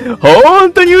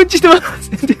本当にうんちしてま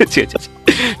す。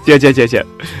違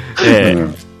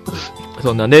う。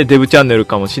そんなね、デブチャンネル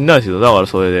かもしんないですけど、だから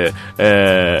それ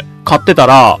で、買ってた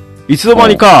ら、いつの間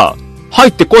にか入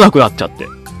ってこなくなっちゃって。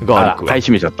ガーリックが。買い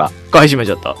占めちゃった。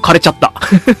枯れちゃった。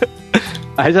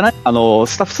あれじゃない？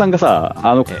スタッフさんがさ、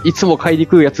いつも買いに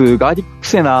食うやつ、ガーリックく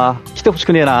せえな、来てほし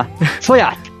くねえな、そう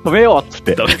や止めようっつっ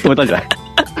て、止めたんじゃない？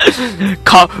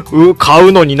買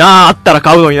うのになあったら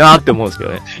買うのになって思うんですけ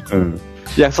どね。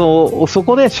いや、そ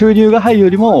こで収入が入るよ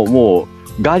りも、もう、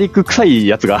ガーリック臭い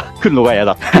やつが来るのが嫌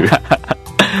だっていう。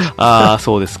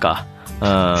そうですか。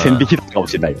線引きだったかも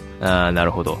しれないよ。な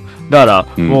るほど。だか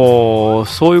ら、もう、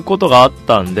そういうことがあっ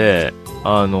たんで、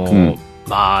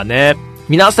まあね、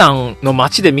皆さんの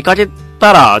街で見かけ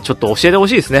たら、ちょっと教えてほ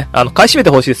しいですね。買い占めて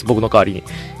ほしいです、僕の代わりに。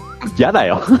やだ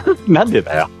よ。なんで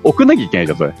だよ。送んなきゃいけない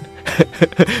じゃん、それ。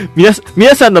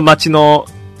皆さんの街の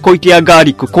小池屋ガー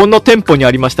リック、この店舗に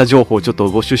ありました情報をちょっと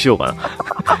募集しようか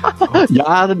な。いや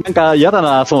ー、なんか嫌だ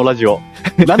な、そのラジオ。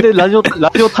なんでラジオ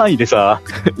単位でさ、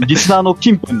リスナーの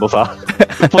近辺のさ、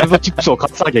ポテトチップスを買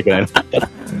ってなきゃいけないの。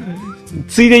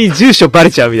ついでに住所バ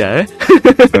レちゃうみたいなね。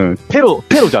テロ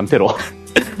じゃん、テロ。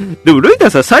でも、ルイ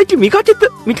タさん最近見かけた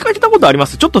ことありま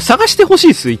す？ちょっと探してほしい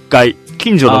です、一回。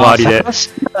近所の周りで。探し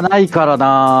てないからな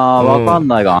わかん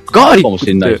ないが。ガーリックかもし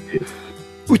れない。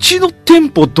うちの店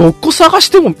舗どこ探し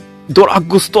ても、ドラッ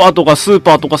グストアとかスー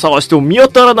パーとか探しても見当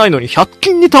たらないのに100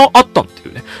均にあったって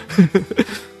いう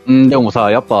ね。でも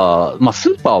さ、やっぱ、まあ、ス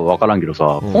ーパーはわからんけど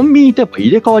さ、コンビニってやっぱ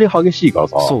入れ替わり激しいから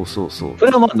さ。そう。そ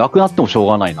れはまあ、なくなってもしょう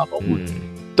がないなと思う。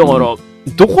だから、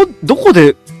どこ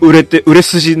で売れ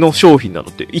筋の商品なの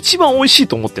って一番美味しい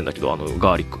と思ってんだけど、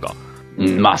ガーリックが。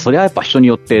まあ、それはやっぱ人に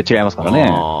よって違いますから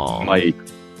ね。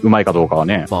うまいかどうかは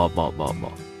ね。まあ。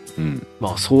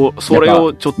まあ、それ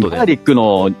をちょっとね。ガーリック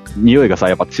の匂いがさ、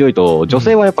やっぱ強いと、女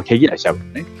性はやっぱ毛嫌いしちゃうか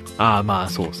らね。まあ、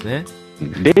そうですね。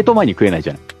デート前に食えないじ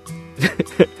ゃない。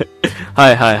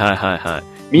は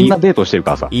い。みんなデートしてる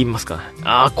からさ。言いますかね。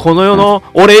この世の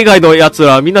俺以外の奴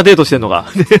らみんなデートしてんのか。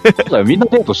そうだよ、みんな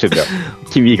デートしてるんだよ。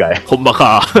君以外。ほんま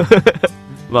か。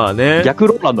まあね。逆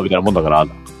ローランドみたいなもんだから。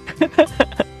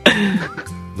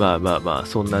まあ、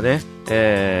そんなね、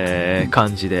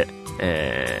感じで、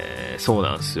そう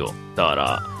なんですよ。だか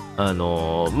ら、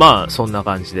まあ、そんな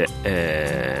感じで、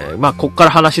まあ、こっか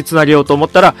ら話つなげようと思っ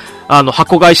たら、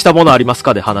箱買いしたものあります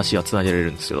かで話はつなげられ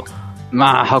るんですけど。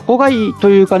まあ、箱買いと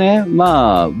いうかね、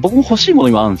まあ、僕も欲しいもの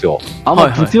今あるんですよ。あんま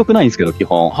り強くないんですけど、基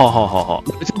本。はははは。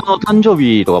別に誕生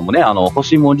日とかもね、欲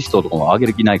しいものリストとかも上げ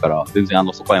る気ないから、全然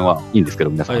そこら辺はいいんですけど、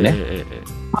皆さんね。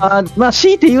まあ、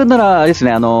強いて言うなら、です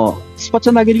ね、スパチ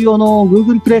ャ投げる用の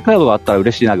Google プレイカードがあったら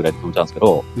嬉しいなぐらいって思っちゃうんですけ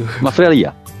ど、まあ、それはいい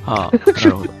や。はあ、な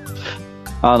るほど。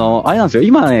あれなんですよ、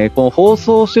今ね、この放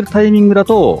送してるタイミングだ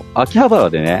と、秋葉原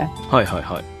でね、はいはい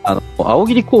はい。青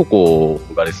桐高校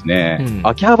がですね、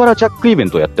秋葉原ジャックイベン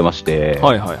トをやってまして、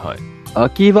はいはいはい。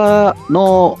秋葉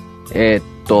の、ゲ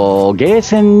ー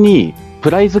センにプ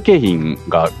ライズ景品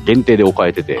が限定で置か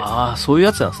れてて。ああ、そういう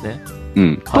やつなんですね。う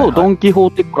ん。はいはい、と、ドンキホー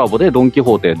テコラボでドンキ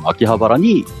ホーテの秋葉原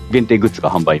に限定グッズが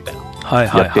販売みたいな。はい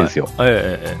はいはい。やってるんですよ。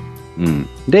うん。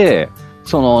で、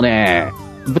そのね、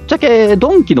ぶっちゃけ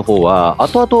ドンキの方は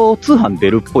後々通販出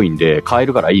るっぽいんで買え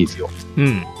るからいいんですよ。う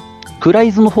ん。プラ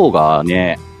イズの方が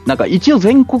ね、なんか一応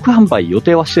全国販売予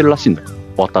定はしてるらしいんだよ。終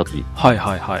わった後に。はい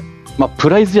はいはい。まあ、プ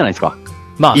ライズじゃないですか。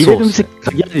まあ、入れる店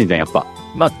限られてんじゃん、やっぱ。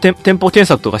まあ、店舗検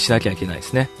索とかしなきゃいけないで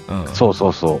すね。うん。そうそ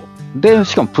うそう。で、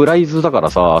しかもプライズだか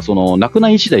らさ、なくな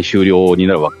り次第終了に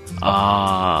なるわけ。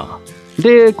ああ。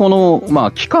で、ま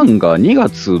あ、期間が2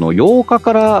月の8日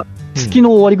から月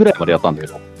の終わりぐらいまでやったんだけ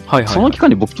ど。はいはい。その期間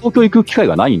に僕東京行く機会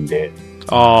がないんで。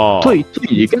ああ。と行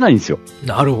けないんですよ。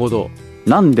なるほど。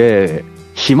なんで、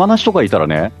暇な人がいたら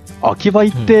ね、秋葉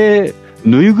行って、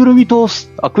ぬいぐるみと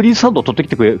アクリルスタンド取ってき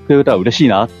てくれたら嬉しい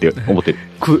なって思ってる。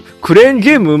クレーン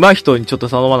ゲーム上手い人にちょっと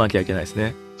頼まなきゃいけないです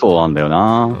ね。そうなんだよ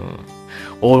な、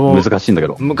難しいんだけ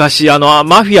ど。昔、マ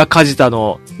フィアカジタ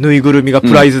のぬいぐるみが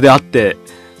プライズであって、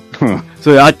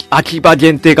それ秋葉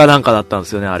限定かなんかだったんで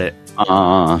すよね、あれ。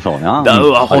ああ、そうな。う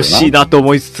わ、欲しいなと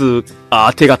思いつつ、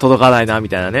手が届かないな、み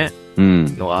たいなね。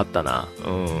のがあったな。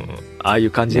ああい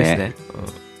う感じですね。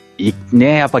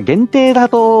ね、やっぱ限定だ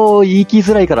と言いき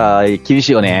づらいから厳し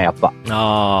いよね、やっぱ。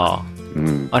ああ。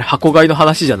あれ、箱買いの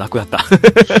話じゃなくなった。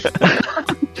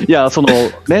いや、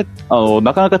ね、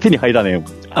なかなか手に入らねえもん。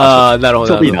ああ、なるほど。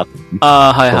ちょっといいな。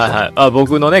ああ、はいはいはい。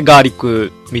僕のね、ガーリッ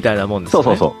クみたいなもんですね。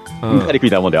そう。ガーリック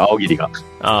みたいなもんで、青桐が。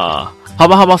ああ。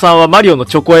浜浜さんはマリオの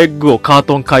チョコエッグをカー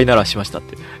トン買いならしましたっ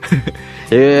て。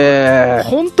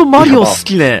ほんとマリオ好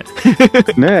きね。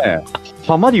ねえ。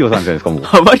ハマリオさんじゃないですか、もう。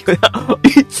ハマリオ、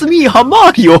It's me, ハ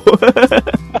マリオ。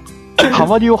ハ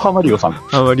マリオさん。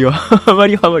ハマリオ。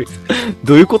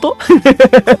どういうこと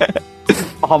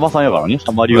ハマさんやからね、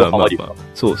ハマリオ。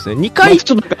そうですね。2回。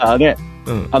ちょっとなんかね、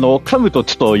噛むと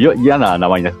ちょっと嫌な名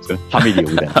前になるんですよね。ハメリオ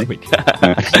みたいな、ね。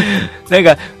なん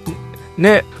か、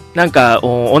ね、なんか、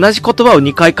同じ言葉を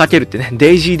2回かけるってね、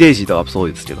デイジーとはそ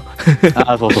うですけど。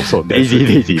あ、そう。デイジ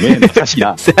ーね。懐かしい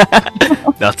な。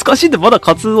懐かしいってまだ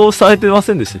活動されてま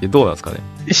せんでしたけど、どうなんですかね。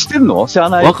知ってんの？知ら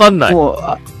ない。わかんない。もう、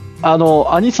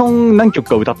アニソン何曲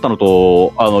か歌ったの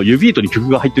と、ユビートに曲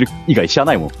が入ってる以外知ら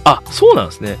ないもん。あ、そうなん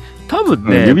ですね。多分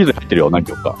ね。ユビートに入ってるよ、何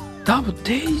曲か。多分、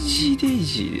デイジ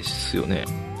ーですよね。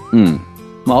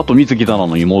まあ、あと、水木棚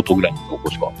の妹ぐらいのとこ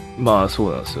しか。まあ、そ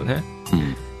うなんですよね。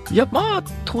いや、まあ、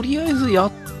とりあえずや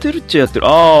ってるっちゃやってる。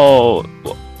今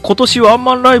年ワン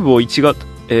マンライブを1月、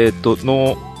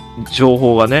の情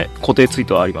報がね、固定ツイー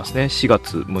トありますね。4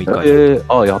月6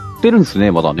日。やってるんです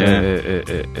ね、まだね。なる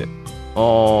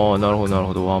ほ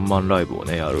ど。ワンマンライブを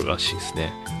ね、やるらしいです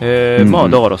ね。まあ、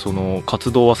だから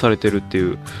活動はされてるって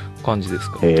いう感じです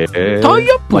か。タイア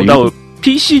ップも、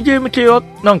PC ゲーム系は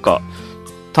なんか、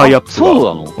タイアップが。そうな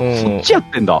の？そっちやっ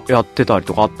てんだ。やってたり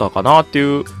とかあったかなって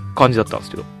いう感じだったんで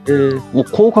すけど。もう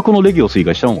広角のレギオス以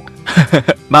外知らんもん。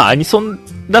まあ、アニソン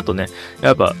だとね、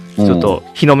やっぱ、ちょっと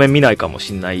日の目見ないかも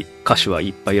しんない歌手はい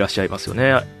っぱいいらっしゃいますよ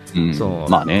ね。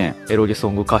まあね。エロゲ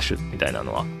ソング歌手みたいな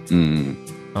のは。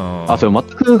それ全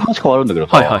く話変わるんだけど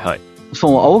さ。はい。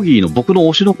青木の僕の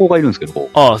推しの子がいるんですけど。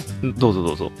どう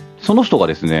ぞ。その人が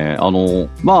ですね、まあ、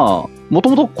もと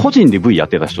もと個人で V やっ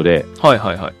てた人で。はい。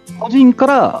個人か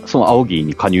ら、青木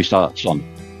に加入した人なんだ。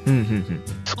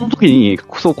その時に、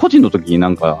個人の時にな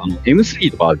んか、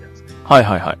M3 とかあるじゃないですか。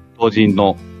はい。個人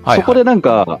の。そこでなん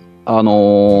か、他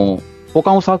の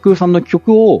サークルさんの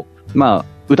曲を、まあ、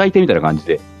歌い手みたいな感じ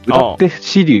で、歌って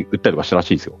CD 売ったりとかしたら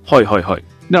しいんですよ。はい。で、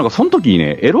なんかその時に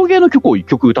ね、エロゲーの曲を1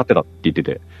曲歌ってたって言って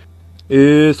て。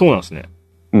そうなんですね。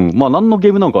まあ何のゲ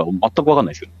ームなのか全くわかん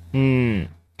ないですけど。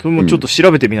それもちょっと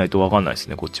調べてみないとわかんないです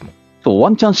ね、こっちも。そう、ワ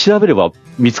ンチャン調べれば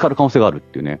見つかる可能性があるっ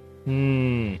ていうね。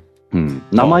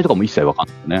名前とかも一切わかん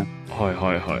ないよね。は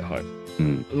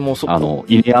い。もう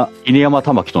犬山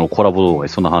玉木とのコラボ動画で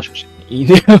そんな話をしてる。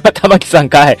犬山玉木さん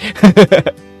かい。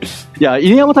いや、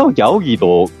犬山玉木、青木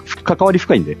と関わり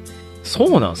深いんで。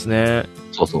そうなんですね。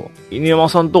そうそう。犬山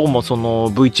さんとこもそ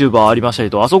の VTuber ありましたけ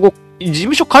ど、あそこ、事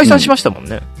務所解散しましたもん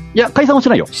ね。いや、解散はして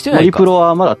ないよ。してないか。ノリプロ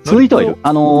はまだ続いてはいる。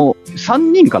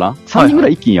3人かな ?3 人ぐら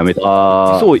い一気に辞めた、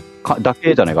そうだ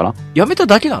けじゃないかな。辞めた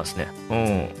だけなんですね。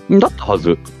うん。だったは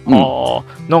ず。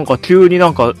なんか急にな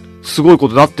んか、すごいこ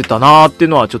となってたなーってい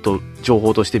うのはちょっと情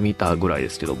報として見たぐらいで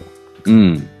すけども。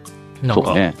なんか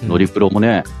そうね。ノリプロも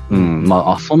ね。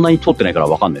まあ、そんなに通ってないから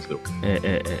わかんないですけど。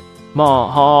ま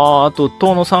あ、あと、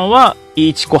遠野さんは、い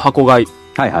いちこ箱買い。っ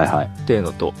ていう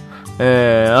のと、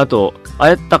あと、あ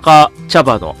やったか茶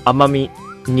葉の甘み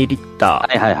2リッタ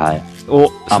ー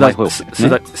を、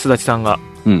すだちさんが、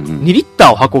2リッタ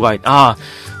ーを箱買い。ああ、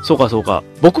そうかそうか。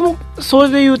僕も、それ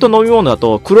で言うと飲み物だ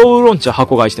と、黒ウーロン茶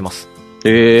箱買いしてます。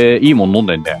いいもん飲ん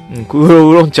でんだよ。黒ウ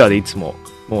ーロン茶でいつも、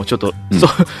もうちょっと、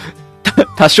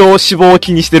多少脂肪を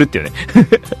気にしてるっていうね。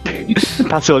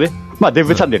多少ね。まあ、デ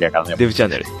ブチャンネルやからね。デブチャン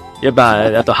ネル。やっぱ、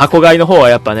あと箱買いの方は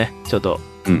やっぱね、ちょっと、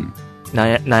なん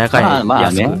やかんや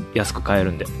安く買え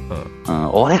るんで。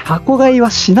俺、箱買いは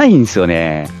しないんですよ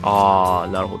ね。あ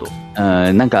あ、なるほど。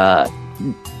なんか、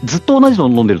ずっと同じの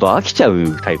飲んでると飽きちゃ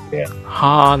うタイプで。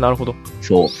はあ、なるほど。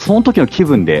そう。その時の気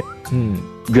分で、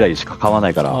ぐらいしか買わな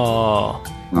いから。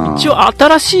一応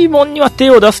新しいもんには手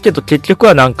を出すけど、結局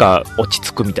はなんか落ち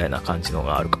着くみたいな感じの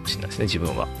があるかもしれないですね、自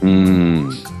分は。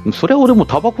それは俺も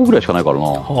タバコぐらいしかないからな。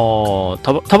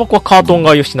タバコはカートン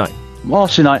買いをしない？まあ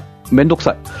しない。めんどく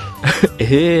さい。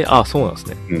そうなんです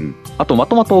ね。あとま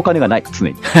とまったお金がない、常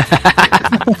に。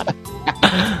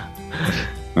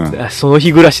その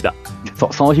日暮らしだ。そ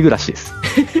う、その日暮らしです。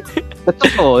ちょ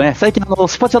っとね、最近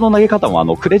スパチャの投げ方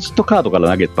もクレジットカードから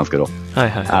投げてたんですけど、ち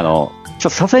ょっと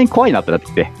さすがに怖いなってなって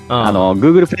きて、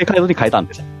Google プレイカードに変えたん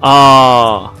ですよ。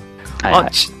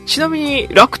ちなみに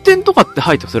楽天とかって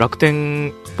入ってます？楽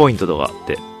天ポイントとかっ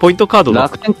て。ポイントカード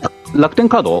楽天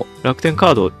カード？楽天カ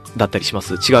ードだったりしま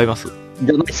す？違います？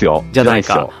じゃないっすよ。じゃない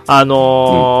か。ち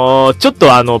ょっ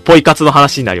とポイ活の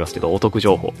話になりますけど、お得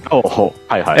情報。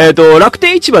楽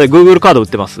天市場で Google カード売っ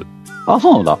てます。あ、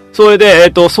そうなんだ。それ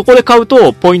で、そこで買う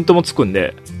とポイントもつくん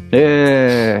で、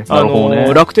なるほど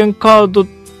ね。楽天カード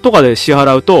とかで支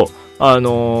払うと、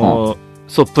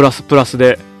そう、プラス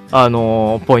で、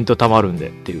ポイント貯まるんで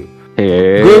っていう。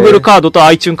Google カードと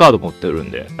iTunes カード持ってるん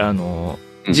で、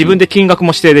自分で金額も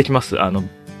指定できます。いく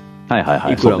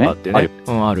らかってね。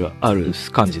ある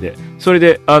感じで。それ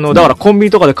で、だからコンビ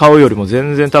ニとかで買うよりも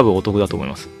全然多分お得だと思い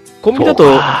ます。コンビニだ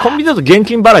と現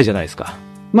金払いじゃないですか。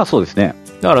まあそうですね。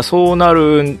だからそうな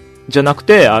るんじゃなく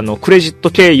て、クレジット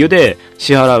経由で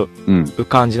支払う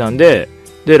感じなんで、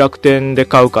で、楽天で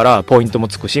買うからポイントも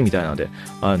つくし、みたいなので、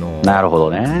なるほ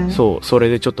どね。そう、それ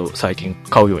でちょっと最近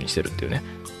買うようにしてるっていうね。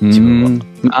自分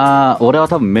は。俺は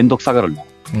多分めんどくさがるな。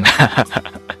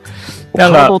な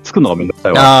んか、カードを作るのがめんどくさ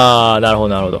いわ。なるほ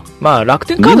ど。まあ、楽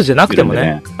天カードじゃなくても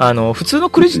ね、普通の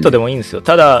クレジットでもいいんですよ。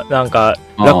ただ、なんか、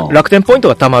楽天ポイント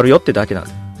が貯まるよってだけなんで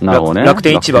す。なるほどね。楽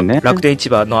天市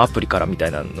場のアプリからみた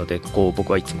いなので、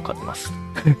僕はいつも買ってます。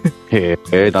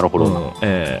なるほど。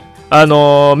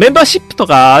メンバーシップと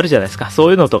かあるじゃないですか。そ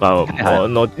ういうのとか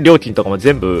の料金とかも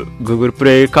全部 Google プ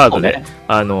レイカードで、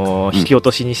引き落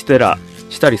としにした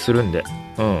りするんで、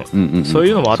そう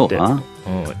いうのもあって、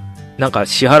なんか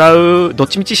どっ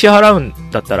ちみち支払うん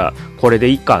だったら、これで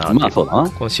いいかなっていう、こ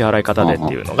の支払い方でっ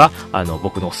ていうのが、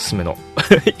僕のおすすめの、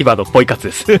今のポイ活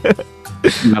です。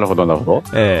なるほど。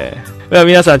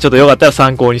皆さんちょっとよかったら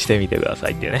参考にしてみてくださ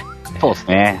いっていうね。そうです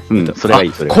ね。それがい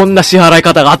い、それが。こんな支払い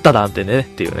方があったなんてね、っ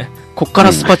ていうね。こっか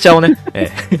らスパチャをね。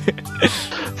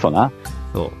そうな。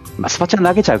まあ、スパチャ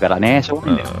投げちゃうからね、しょうが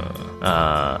ないんだよ。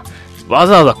わ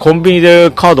ざわざコンビニ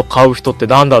でカード買う人って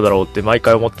なんだろうって毎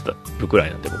回思ってたくらい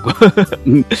なんで、僕は。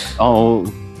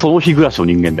その日暮らしの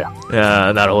人間だよ。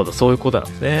なるほど、そういうことなん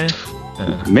ですね。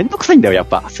めんどくさいんだよ、やっ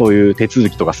ぱ。そういう手続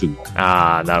きとかするの。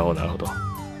なるほど。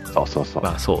そう。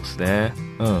まあ、そうですね。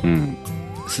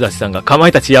須田さんが、かま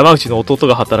いたち山内の弟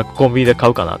が働くコンビニで買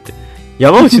うかなって。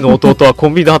山内の弟はコ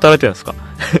ンビニで働いてるんですか？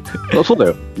そうだ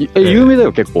よ。有名だ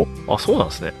よ、結構。そうなん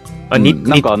ですね。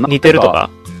似てるとか？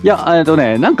いや、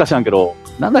なんか知らんけど、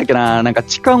なんだっけな、なんか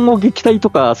痴漢を撃退と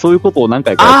か、そういうことを何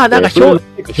回かやって。なんか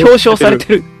表彰され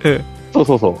てる。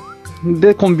そう。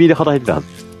で、コンビニで働いてたはず。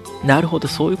なるほど、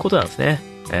そういうことなんですね。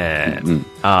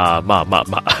まあ。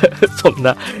そん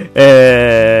な、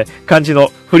感じの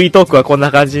フリートークはこん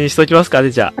な感じにしときますかね、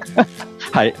じゃあ。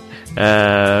はい。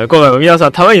今回も皆さ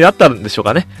んためになったんでしょう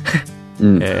かね。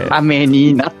ため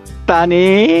になったね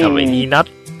ー。ためになっ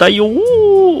たよ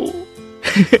ー。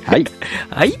はい。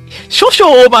はい。少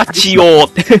々お待ちを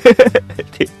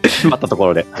決まったとこ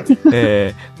ろで。っ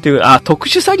ていう、特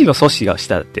殊詐欺の阻止がし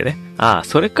たってね。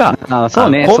それか。そう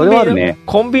ね。それはあるね。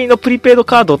コンビニのプリペイド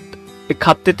カード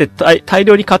買ってて、大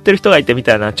量に買ってる人がいてみ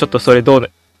たいな、ちょっとそれちょ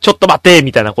っと待って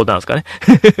みたいなことなんですかね。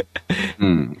う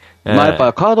ん。まあやっ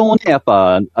ぱカードもね、やっ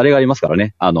ぱ、あれがありますから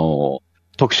ね。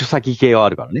特殊詐欺系はあ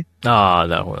るからね。な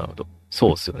るほど、なるほど。そう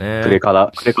ですよね。クレカ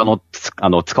の、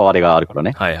使われがあるから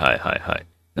ね。はい。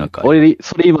なんか。それで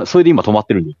今止まっ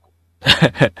てるん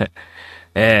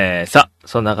で。さあ、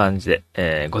そんな感じ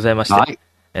で、ございまして。はい。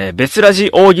別ラジ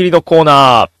大喜利のコー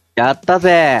ナー。やった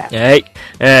ぜ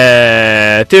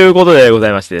ということでござ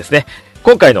いましてですね。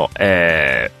今回の、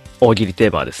大喜利テ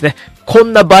ーマはですね、こ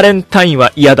んなバレンタイン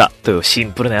は嫌だというシ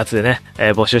ンプルなやつでね、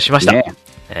募集しました。い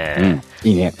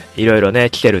いね。いろいろね、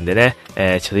来てるんでね、ちょ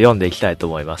っと読んでいきたいと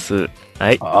思います。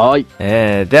はい。はい。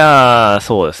では、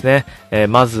そうですね。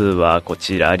まずはこ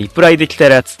ちら、リプライで来た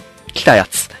やつ。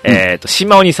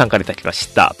島お兄さんからいただきまし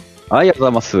た。ありがとうご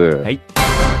ざいます。はい。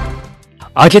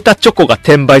揚げたチョコが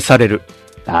転売される。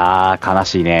悲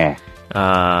しいね。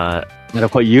なんか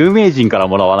これ有名人から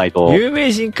もらわないと。有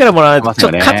名人からもらわないと、ちょ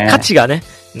っと価値がね、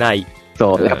ない。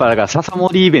そう、やっぱだから笹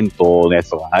森イベントのやつ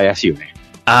とか怪しいよね。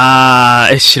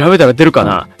調べたら出るか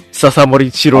な、笹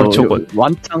森チロルチョコ。ワ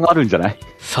ンチャンあるんじゃない？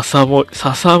笹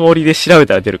森で調べ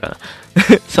たら出るかな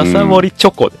笹森チ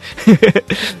ョコ。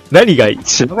何がいい？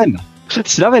調べん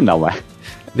な、お前。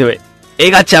でも、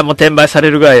エガちゃんも転売さ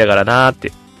れるぐらいだからなーっ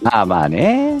て。まあ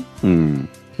ね。うん。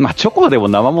まあ、チョコはでも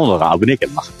生ものが危ねえけ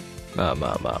どな。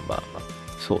まあ。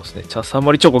そうですね。笹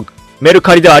森チョコ、メル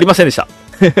カリではありませんでした。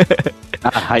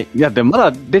はい。いや、でもま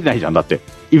だ出てないじゃん。だって。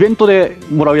イベントで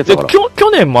もらうやつだから。去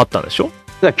年もあったんでしょ？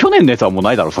去年のやつはもう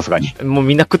ないだろ、さすがに。もう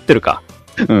みんな食ってるか。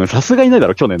うん、さすがにないだ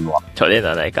ろ、去年のは。去年の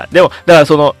はないか。でも、だ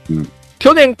から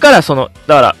去年からだか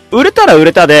ら、売れたら売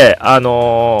れたで、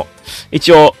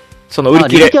一応、売り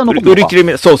切れ、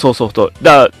そう。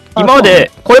だから、今まで、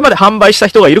これまで販売した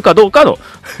人がいるかどうかの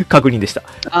確認でした。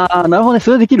なるほどね。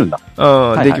それできるんだ。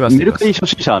できます。メルカリ初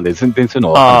心者なんで全然そういう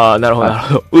のは。なるほ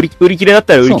ど。売り切れだっ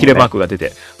たら売り切れマークが出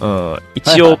て、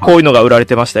一応こういうのが売られ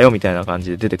てましたよ、みたいな感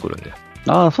じで出てくるんで。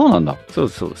そうなんだ。そう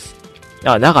です。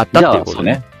なかったっていうこと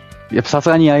ね。やっぱさす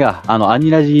がにあれが、ア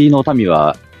ニラジの民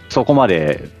は、そこま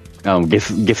で、ゲ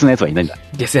スなやつはいないんだ。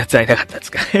ゲスやつはいなかったで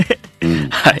すかね。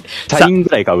はい。サインぐ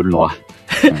らいか売るのは。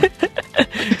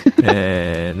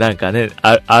なんかね、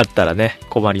あったらね、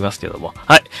困りますけども。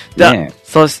はい。じゃあ、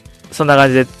そんな感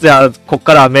じで、じゃあ、こっ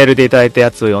からはメールでいただいた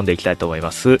やつを読んでいきたいと思い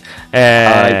ます。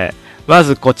ま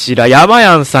ずこちら、山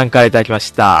やんさんからいただきま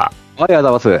した。ありがと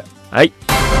うございます。はい。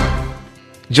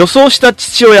女装した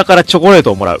父親からチョコレー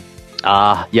トをもらう。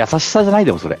優しさじゃない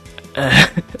でもそれ。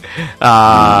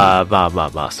ま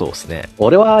あ、そうですね。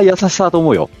俺は優しさだと思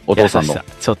うよ、お父さんの。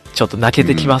ちょっと泣け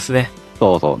てきますね。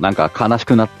そう。なんか悲し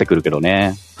くなってくるけど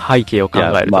ね。背景を考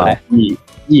えるとね。い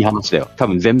い話だよ。多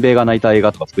分全米が泣いた映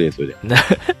画とか作れる、それで。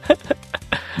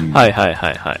は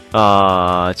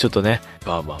い。ちょっとね、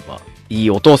まあ、いい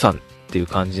お父さんっていう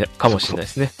感じかもしれない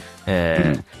ですね。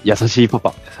優しいパ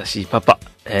パ。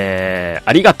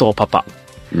ありがとうパパ。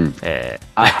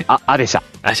あれしゃ。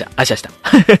した。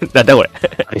なんだこれ。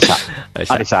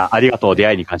あれしゃ、ありがとう、出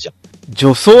会いに感謝。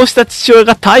女装した父親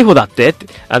が逮捕だって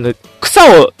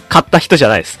草を買った人じゃ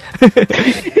ないです。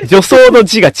女装の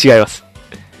字が違います。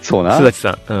そうな。すだち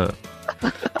さん。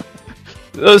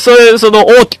その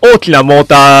大きなモー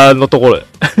ターのところ。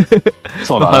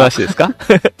その話ですか？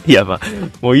いや、まあ、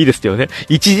もういいですけどね。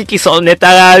一時期そのネ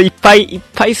タがいっぱい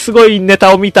すごいネ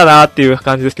タを見たなっていう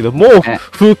感じですけど、もう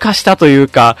風化したという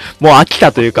か、もう飽き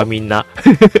たというかみんな。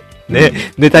ね、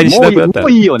ネタにしなくなったら。も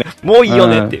ういいよね。もういいよ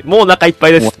ねって。もうお腹いっぱ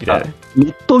いです、みたいな。ネ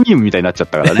ットミームみたいになっちゃっ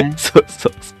たからね。そう。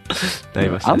なり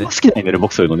ましたね。あんま好きないんだよね、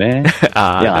僕そういうのね。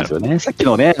嫌なんですよね。さっき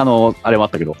のね、あれもあっ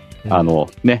たけど、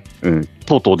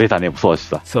とうとう出たねもそうだし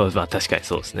さ。そう、まあ確かに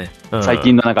そうですね。最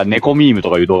近のなんか猫ミームと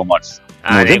かいう動画もあるしさ。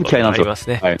もう全部嫌いなんですよ。あります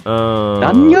ね。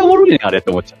何がおもろいねん、あれっ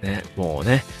て思っちゃう。ね、もう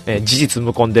ね、事実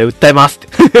無根で訴えますって。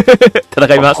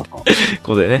戦いますって。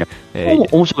ことでね。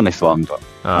面白くないっすわ、みたい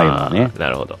な。な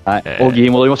るほど。はい。大喜利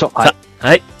戻りましょう。は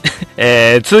い。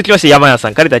続きまして山谷さ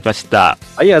んからいただきました。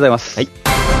ありがとうございます。はい。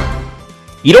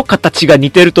色形が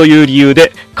似てるという理由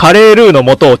で、カレールーの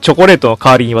素をチョコレートの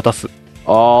代わりに渡す。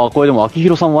これでも、秋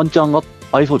広さんワンチャンが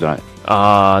合いそうじゃない？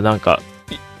なんか、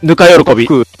ぬか喜び。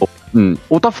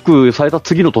おたふくされた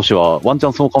次の年はワンチャ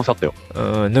ンその可能性あった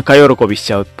よ。ぬか喜びし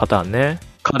ちゃうパターンね。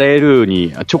カレールー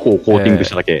にチョコをコーティングし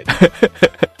ただけ。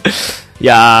い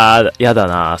やー、やだ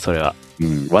なそれは。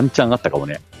ワンチャンあったかも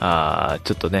ね。ち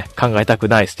ょっとね、考えたく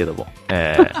ないですけども。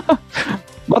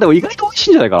まあでも意外と美味し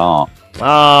いんじゃないかな。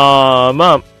ま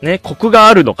あね、コクが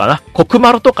あるのかな。コク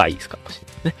マロとかいいですかもし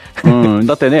れないね。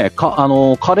だってね、カ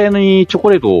レーにチョコ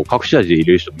レートを隠し味で入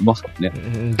れる人もいますから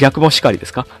ね。逆もしかりで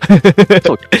すか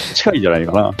そう、近いじゃない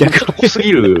かな。逆濃す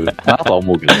ぎるなとは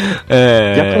思うけど。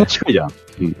逆も近いじゃん。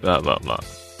まあ。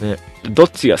ね、どっ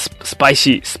ちがスパイ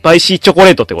シーチョコ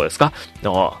レートってことですか？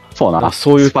そうな。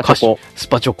そういうスパチョコ。ス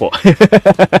パチョコ。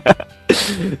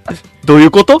どうい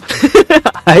うこと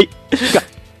はい。い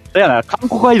やな、韓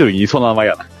国アイドルにその名前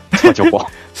やな。スパチョコ。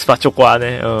スパチョコは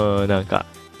ね、なんか、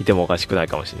いてもおかしくない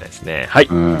かもしれないですね。はい。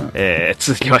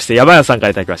続きまして、山谷さんから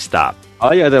いただきました。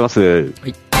ありがとうございます。は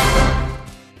い。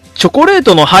チョコレー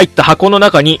トの入った箱の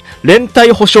中に、連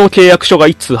帯保証契約書が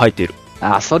1通入っている。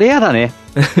それやだね。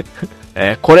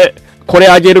これ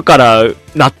あげるから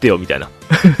なってよ、みたいな。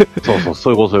そ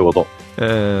ういうこと。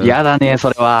やだね、そ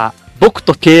れは。僕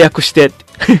と契約して。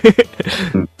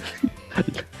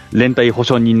連帯保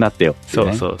証人になってよ、ね。そ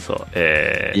う。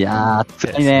いや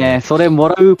ー、辛いね。それも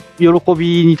らう喜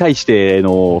びに対して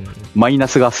のマイナ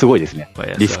スがすごいですね。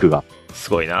リスクが。す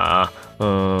ごいなな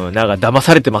んか騙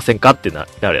されてませんかってな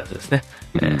るやつですね。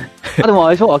でも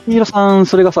あれでしょ、秋広さん、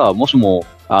それがさ、もしも、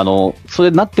そ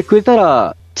れなってくれた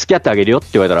ら、付き合ってあげるよって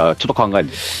言われたら、ちょっと考える。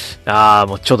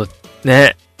もうちょっと、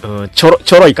ね、ちょ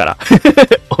ろいから。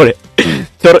俺、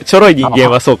ちょろい人間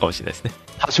はそうかもしれないですね。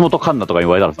橋本環奈とか言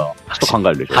われたらさ、ちょっと考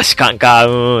えるでしょ。橋環か、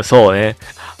そうね。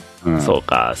そう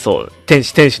か、そう。天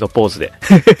使のポーズで。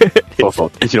そ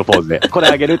う、天使のポーズで。これ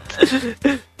あげるって。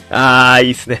い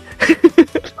いっすね。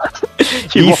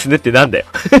いいっすねってなんだよ。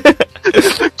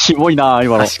キモいな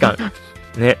今の。橋環。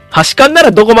ね。橋環な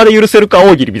らどこまで許せるか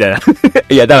大喜利みたいな。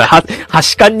いや、だから、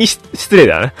橋環に失礼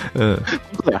だな。橋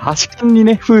環に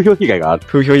ね、風評被害がある。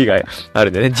風評被害あ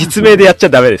るんでね、実名でやっちゃ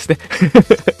ダメですね。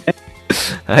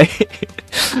はい。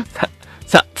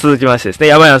さあ、続きましてですね、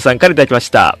山谷さんからいただきまし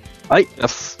た。はい、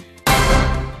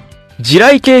地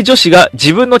雷系女子が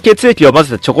自分の血液を混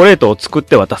ぜたチョコレートを作っ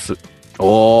て渡す。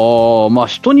まあ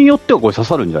人によってはこれ刺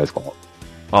さるんじゃないですか。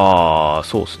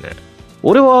そうですね。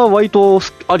俺は割と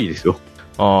ありですよ。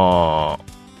ま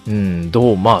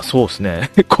あそうですね。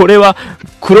これは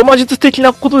黒魔術的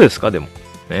なことですか、でも。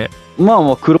ね。ま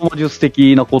あ黒魔術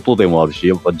的なことでもあるし、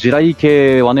やっぱ地雷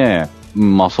系はね、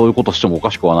まあそういうことしてもお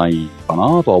かしくはないか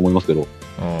なとは思いますけど。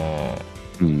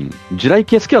地雷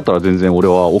系好きだったら全然俺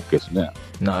は OK ですね。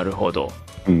なるほど。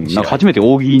なんか初めて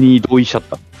大喜利に同意しちゃっ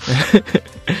た。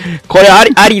これ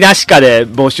ありなしかで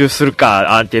募集する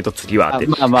か、アンケート次は。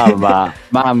ま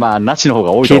あ、なしの方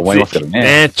が多いと思いますけど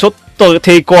ね。ちょっと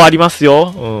抵抗あります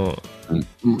よ。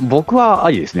僕は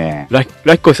ありですね。ラ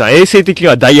ッコイさん、衛生的に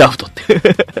は大アウトって。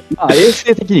衛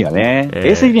生的にはね。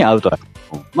衛生的にはアウトだ。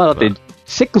まあだって、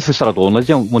セックスしたらと同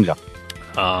じもんじゃん。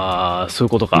そういう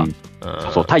ことか。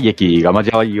そう、体液が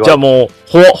交わりは。じゃあもう、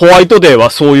ホワイトデー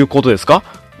はそういうことですか？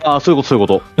そういうこ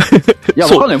と。いや、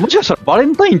わかんない。もしかしたらバレ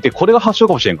ンタインってこれが発祥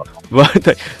かもしれんから。バレン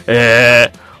タイ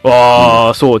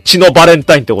ン。そう、血のバレン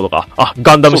タインってことか。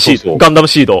ガンダムシード。ガンダム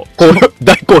シード。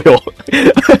大好評。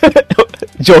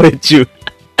上映中。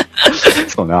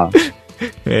そうな。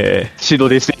シド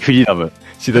デスフリーダム。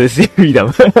シドデスフリーダ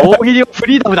ム。大喜利はフ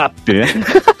リーダムだってね。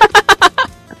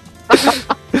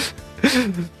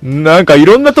なんかい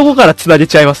ろんなとこから繋げ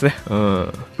ちゃいますね。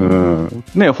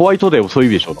ね、ホワイトデーもそうい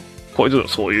う意味でしょ。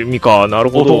そういう意味か。なる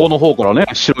ほど。男の方からね、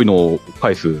白いのを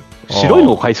返す。白い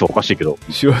のを返すはおかしいけど。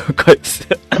白いのを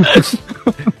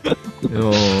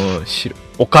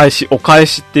返す。お返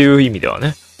しっていう意味では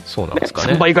ね。そうなんですか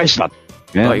ね。3倍返しだ。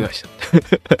3倍返しだ。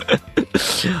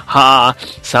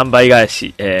3倍返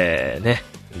し。ね。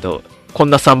こん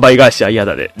な3倍返しは嫌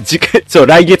だね。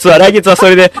来月はそ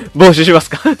れで募集します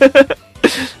か？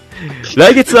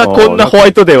来月はこんなホワ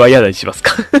イトデーは嫌だにします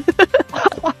か？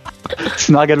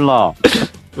つなげるな。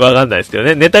わかんないですけど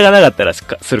ね。ネタがなかったらす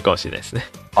るかもしれないですね。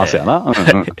そうやな。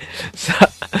さ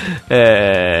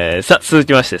あ、続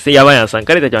きましてですね、山谷さん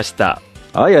からいただきました。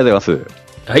ありがとうございます。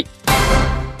はい。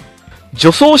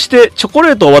女装してチョコ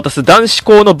レートを渡す男子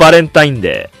校のバレンタイン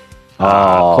デ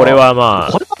ー。これはま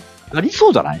あ。これはありそ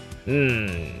うじゃない？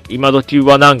今時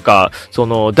はなんか、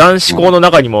男子校の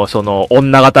中にも、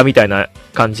女型みたいな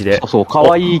感じで。そう、可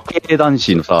愛い系男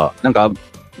子のさ、なんか、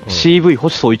CV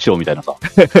星総一郎みたいなさ。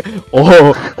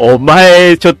お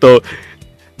前、ちょっと、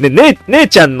姉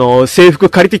ちゃんの制服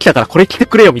借りてきたからこれ着て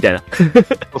くれよ、みたいな。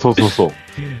そう。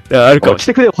あるかも着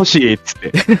てくれよ、欲しいっつっ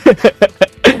て。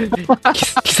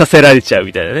着させられちゃう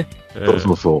みたいなね。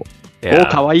そう。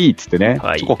可愛いっつってね。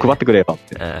チョコ配ってくれよっ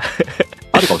て。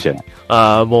あるかもしれな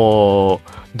い。もう、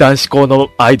男子校の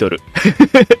アイドル。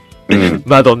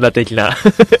マドンナ的な。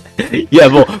いや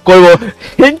もう、これもう、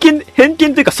偏見って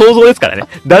いうか想像ですからね。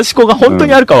男子校が本当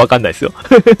にあるかわかんないですよ。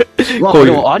まあ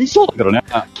でもありそうだけどね。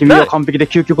君は完璧で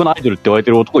究極のアイドルって言われ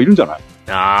てる男いるんじゃ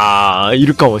ない？い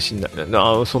るかもしんない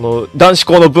な。その、男子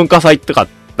校の文化祭とかっ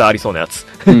てありそうなやつ。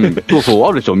そうそう、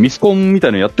あるでしょ。ミスコンみた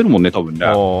いなのやってるもんね、多分ね。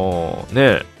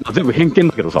ね全部偏見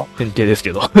だけどさ。偏見です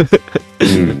けど。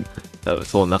多分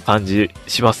そんな感じ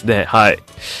しますね。はい。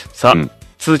さあ、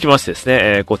続きましてです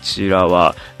ね、こちら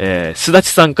は、すだち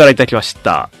さんからいただきまし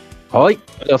た。はい。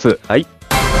ありがとうございます。はい。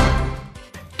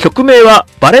曲名は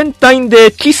バレンタインデ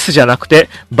ーキッスじゃなくて、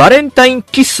バレンタイン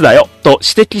キッスだよと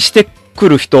指摘してく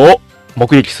る人を目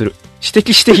撃する。指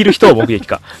摘している人を目撃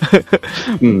か。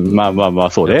まあ、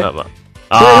そうね。ま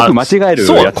あ、よく間違える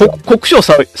やつ。そう、国生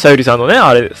さゆりさんのね、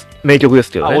あれです。名曲で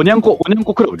すけどね。おにゃんこ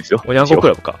クラブですよ。おにゃんこク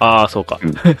ラブか。そうか。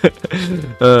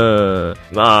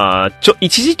まあ、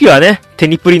一時期はね、テ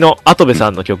ニプリの跡部さ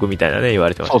んの曲みたいなね、言わ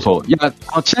れてました。そう。いや、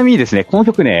ちなみにですね、この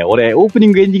曲ね、俺、オープニ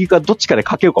ングエンディングかどっちかで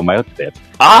かけようか迷ってたやつ。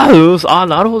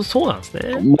なるほど、そうなんです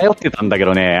ね。迷ってたんだけ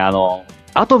どね、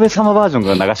跡部様バージョ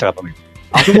ンが流したかったのに。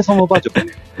跡部様バージョン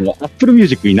がね、アップルミュー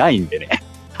ジックにないんでね。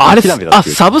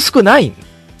サブスクないん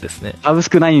ですね。サブス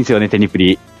クないんですよね、テニプ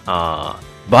リ。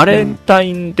バレンタ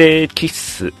インデーキッ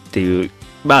スっていう、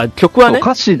まあ曲はね、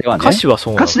歌詞ではね、歌詞は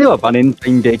そうなんです。歌詞ではバレンタ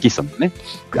インデーキッスなんだよね。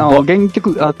原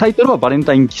曲、タイトルはバレン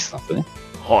タインキッスなんですよね。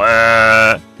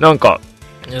なんか、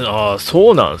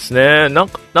そうなんですね。な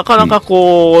かなか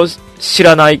こう、知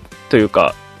らないという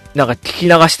か、なんか聞き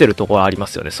流してるところありま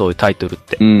すよね、そういうタイトルっ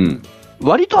て。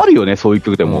割とあるよね、そういう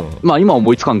曲でも。まあ今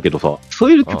思いつかんけどさ、そ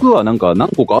ういう曲はなんか何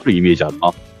個かあるイメージある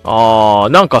な。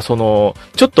なんかその、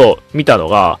ちょっと見たの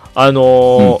が、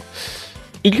生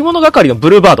き物係のブ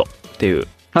ルーバードっていう、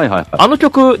あの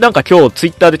曲なんか今日ツイ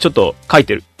ッターでちょっと書い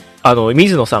てる。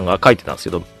水野さんが書いてたんです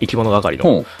けど、生き物係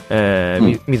の。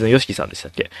水野よしきさんでした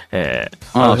っけ？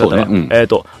そうね。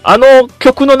あの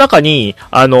曲の中に、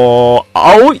青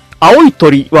い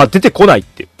鳥は出てこないっ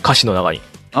ていう歌詞の中に。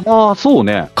そう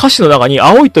ね。歌詞の中に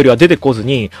青い鳥は出てこず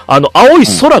に、青い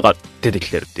空が出てき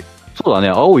てるっていう。そうだね、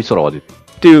青い空は出てる。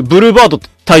っていう、ブルーバードって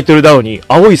タイトルなのに、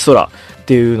青い空っ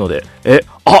ていうので、ブ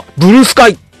ルースカ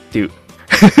イっていう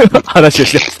話を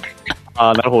してます。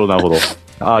なるほど。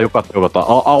よかった。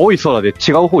青い空で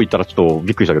違う方行ったらちょっと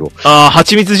びっくりしたけど。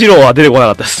蜂蜜二郎は出てこな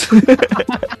かったです。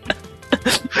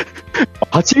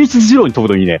蜂蜜二郎に飛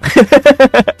ぶのいいね。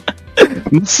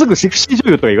すぐセクシー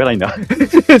女優とか言わないんだ。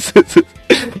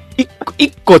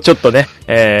一個ちょっとね、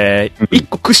一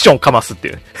個クッションかますって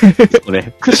いう。そう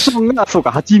ね。クッションが、そう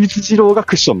か、蜂蜜二郎が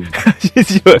クッション。蜂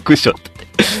蜜二郎がクッションって。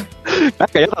なん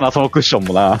か嫌だな、そのクッション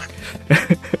もな。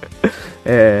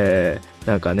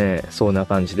なんかね、そんな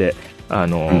感じで、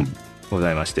ご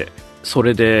ざいまして。そ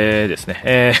れでです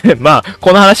ね、まあ、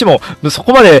この話も、そ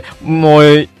こまで、も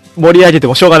う、盛り上げて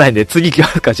もしょうがないんで、次行きま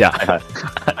すか、じゃあ。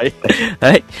はい。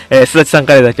すだちさん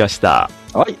からいただきました。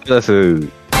はい、です。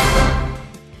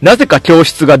なぜか教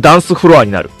室がダンスフロア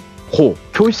になる。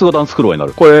教室がダンスフロアにな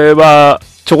る。これは、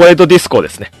チョコレートディスコで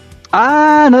すね。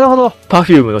なるほど。パ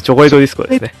フュームのチョコレートディスコで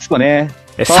すね。ディスコね。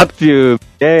パフューム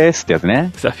でーすってやつ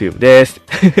ね。パフュームでーす。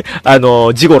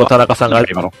ジゴロ田中さんが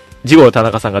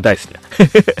大好き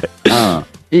な。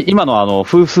今の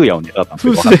風数やをネタだったん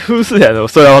ですけど。風数やの、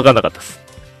それは分かんなかったです。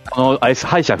あれ、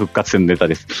敗者復活戦のネタ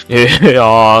です。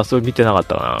それ見てなかっ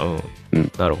たかな。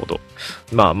なるほど。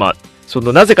まあ、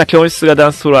なぜか教室がダ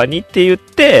ンスフロアにって言っ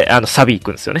て、サビ行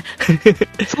くんですよね。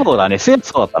そうだね、そう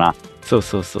だったな。そう、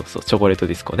チョコレート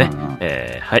ディスコね。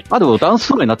はい。でもダンス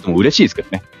フロアになっても嬉しいですけど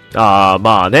ね。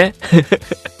まあね。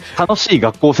楽しい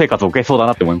学校生活を送れそうだ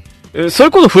なって思います。それ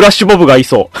こそフラッシュモブがい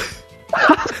そう。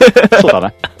そうだ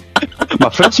な。まあ、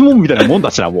フラッシュモブみたいなもんだ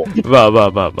しな、もう。ま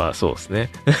あ、そうですね。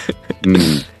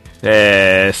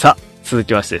さあ、続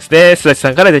きましてですね、すだちさ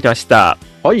んからいただきました。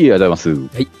はい、ありがとうございま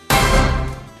す。はい。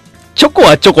チョコ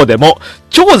はチョコでも、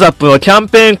チョコザップのキャン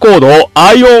ペーンコードを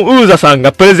アイオンウーザさん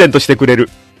がプレゼントしてくれる。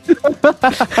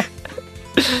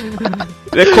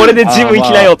でこれでジム行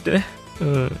きなよってね。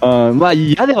まあ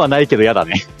嫌ではないけど嫌だ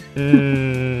ね。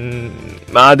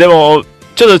まあでも、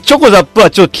ちょっとチョコザップは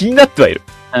ちょっと気になってはいる。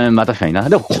まあ確かにな。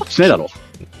でもこっちねえだろ。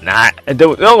で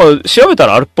もなんか調べた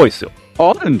らあるっぽいですよ。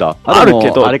あるんだ。あるけ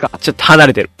ど、あれか。ちょっと離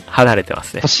れてま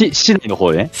すね。市内の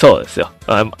方でね。そうですよ。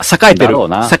栄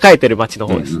えてる町の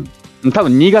方です。多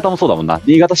分新潟もそうだもんな。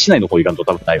新潟市内の方行かんと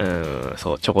多分ない。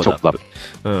そう、チョコザップ。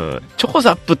チョコ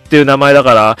ザップっていう名前だ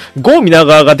から、ゴーミナ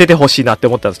ガーが出てほしいなって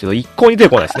思ったんですけど、一向に出て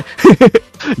こない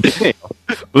ですね。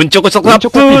うんちょこチョコザッ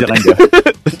プじゃないんだよ。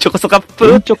うんちょこソカップ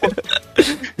うんちょこ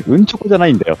じゃな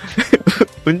いんだよ。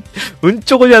うん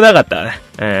ちょこじゃなかったね。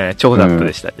チョコザップ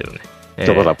でしたけどね。チ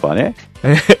ョコザップはね。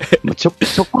チ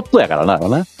ちょこっとやからな、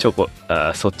チョコ、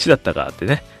そっちだったかって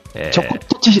ね。ちょこっ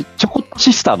と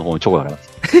シスターの方のチョコだか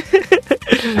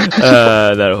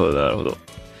ら。なるほど、なるほど。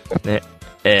ね。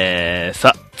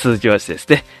さあ、続きましてです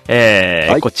ね。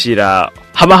はい、こちら、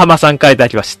浜浜さんからいただ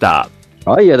きました。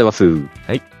はい、ありがとうございます。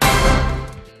はい。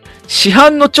市販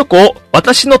のチョコを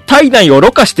私の体内を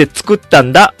ろ過して作った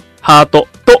んだ、ハート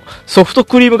とソフト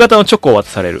クリーム型のチョコを渡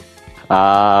される。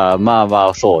ま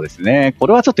あ、そうですね。こ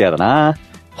れはちょっとやだな。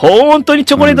本当に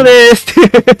チョコレートでーすっ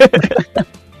て。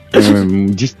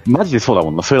マジでそうだ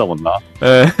もんな、それだもんな。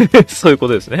そういうこ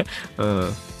とですね。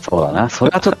そうだな。そ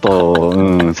れはちょっ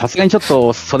と、さすがにちょっ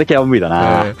と、それ系は無理だ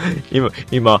な。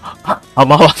今、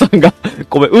浜浜さんが、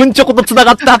ごめん、うんちょこと繋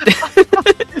がったって。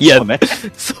いや、ね、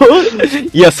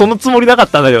いや、そのつもりなかっ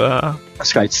たんだけどな。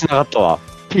確かに繋がったわ。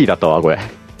P だったわ、これ。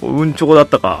うんちょこだっ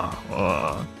たか。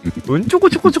うんちょこ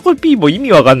ちょこちょこ P も意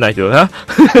味わかんないけどな。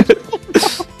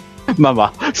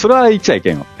まあ、それは言っちゃい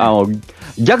けんよ。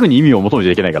ギャグに意味を求めち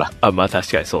ゃいけないから。まあ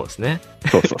確かにそうですね。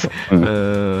そう。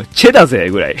チェだぜ、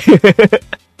ぐらい。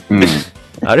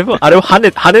あれも跳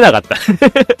ねなかった。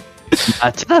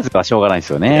チェダーズはしょうがないで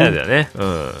すよね。だよね。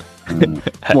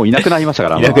もういなくなりましたか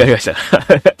ら。いなくなりました。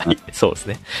そうです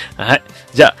ね。はい。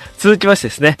じゃあ、続きまして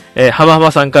ですね、浜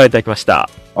浜さんからいただきました。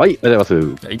はい、ありがとうござい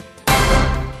ます。はい。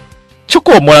チョ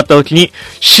コをもらった時に、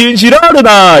信じられ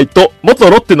ないと、元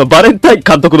ロッテのバレンタイン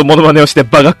監督のモノマネをして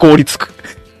場が凍りつく。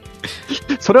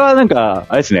それはなんか、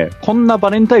あれですね、こんなバ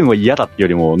レンタインは嫌だってよ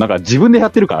りも、なんか自分でや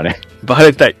ってるからね。バレ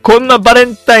ンタイン。こんなバレ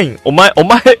ンタイン、お前、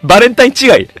バレンタイン違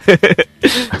い。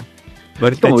バ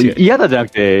レンタイン違い。嫌だじゃな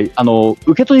くて、受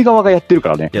け取り側がやってるか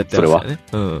らね。やってる、ね、そ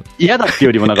れは。嫌だって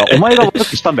よりもなんか、お前が悪く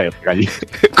したんだよって感じ。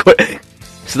これ、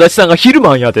須田さんがヒル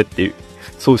マンやでっていう。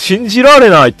そう、信じられ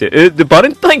ないって。で、バレ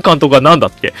ンタイン監督は何だ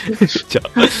っけじゃ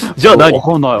あ何？わ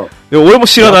かんない。俺も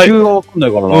知らない。野球がわかんな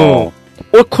いからな。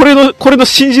俺、これの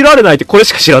信じられないってこれ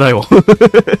しか知らないもん。なんか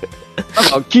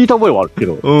聞いた覚えはあるけ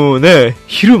ど。ね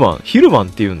ヒルマンっ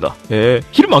て言うんだ。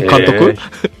ヒルマン監督、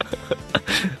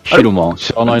ヒルマン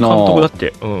知らないな。監督だっ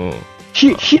て。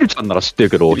ヒルちゃんなら知って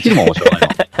るけど、ヒルマンは知らないな。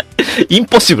イン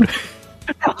ポッシブル。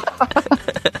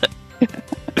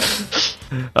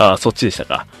そっちでした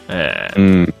か。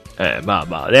ま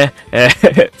あね。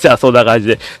じゃあ、そんな感じ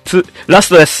で、ラス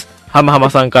トです。浜浜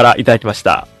さんからいただきまし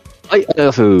た。はい、ありがとうござい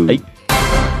ます。はい。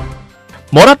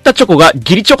もらったチョコが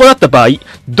ギリチョコだった場合、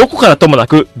どこからともな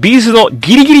く、ビーズの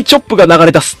ギリギリチョップが流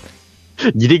れ出す。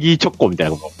ギリギリチョッコみたい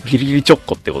なこと。ギリギリチョッ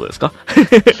コってことですか？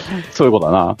そういうこと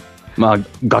だな。まあ、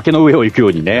崖の上を行くよ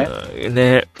うにね。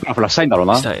フラフラしたいんだろう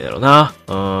な。したいんだろうな。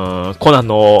コナン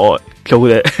の曲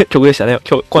でしたね。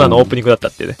コナンのオープニングだった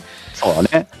ってね。そう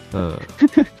だね。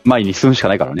前に進むしか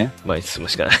ないからね。前に進む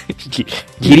しかない。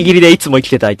ギリギリでいつも生き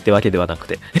てたいってわけではなく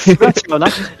て。それは違うな。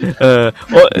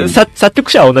作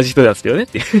曲者は同じ人なんですけどねっ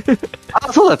ていう。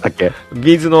そうだったっけ？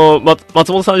ビーズの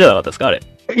松本さんじゃなかったですかあれ。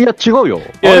いや、違うよ。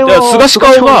菅氏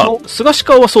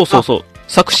顔はそう。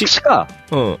作詞か。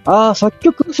作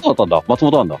曲そうだったんだ。松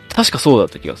本なんだ。確かそうだっ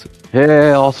た気がする。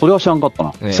それは知らんかった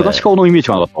な。菅氏顔のイメージ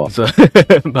がなかったわ。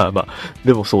まあ、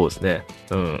でもそうですね。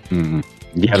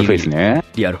リアルフェイスね。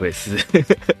リアルフェイス。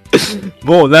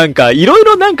もうなんか、いろい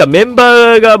ろなんか元メンバ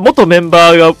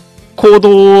ーが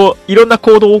いろんな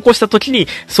行動を起こしたときに、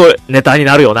ネタに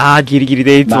なるよな、ギリギリ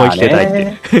でいつも生きてたいっ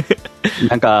て。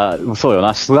なんか、そうよ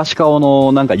な、菅氏顔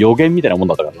のなんか予言みたいなもん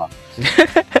だったから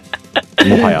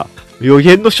な。もはや。予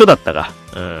言の書だったか。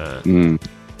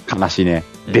悲しいね。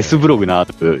デスブログな、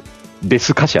デ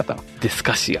ス歌詞やったな。デス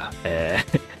歌詞が。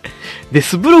デ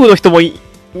スブログの人も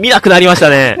見なくなりました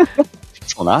ね。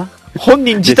そうな。本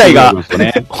人自体が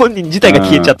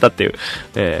消えちゃったってい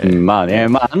う。まあね、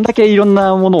あんだけいろん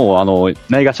なものを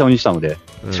ないがしろにしたので、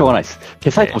しょうがないです。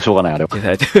消されてもしょうがない、あれは。消さ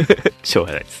れてしょう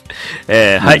がないです。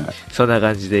はい。そんな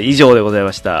感じで以上でござい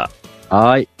ました。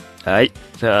はい。はい。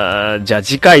じゃあ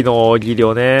次回の大喜利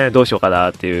をね、どうしようかな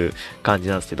っていう感じ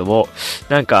なんですけども、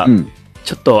なんか、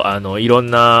ちょっといろ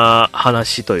んな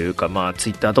話というか、ツ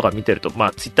イッターとか見てると、ツ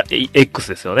イッター、X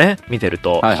ですよね、見てる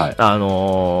と、な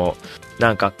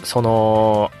んか、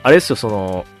あれです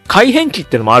よ、改変期っ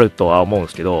てのもあるとは思うんで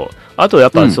すけど、あとや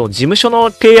っぱ事務所の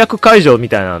契約解除み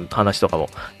たいな話とかも、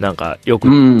なんかよく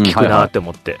聞くなって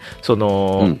思って、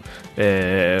今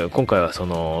回は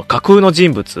架空の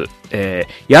人物、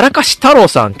やらかし太郎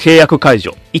さん契約解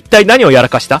除。一体何をやら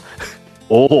かした？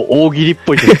大喜利っ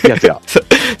ぽいやつや。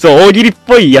そう、大喜利っ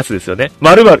ぽいやつですよね。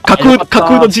架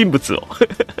空の人物を。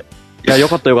いや、よ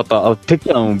かったよかった。てっき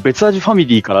り別味ファミ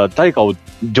リーから誰かを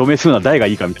除名するのは誰が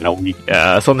いいかみたいな。い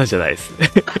やそんなんじゃないですね。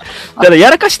ただ、や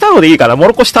らかし太郎でいいかな、も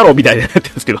ろこし太郎みたいになってる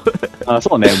んですけど。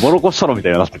そうね、もろこし太郎みた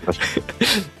いになってる。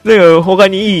で、他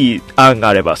にいい案が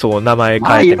あれば、そう名前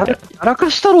変えてみたいな。やら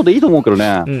かし太郎でいいと思うけど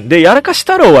ね。うん。で、やらかし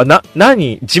太郎は事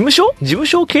務所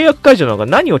契約解除なのか、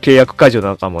何を契約解除な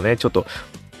のかもね、ちょっと、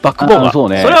バックボーンが。そう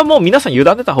ね。それはもう皆さん委ね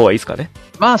た方がいいですかね。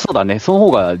まあそうだね。その方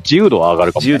が自由度は上が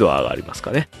るかも、ね。自由度は上がりますか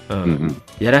ね。うん。うんうん、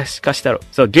やらかしたろ。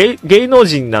そう、芸能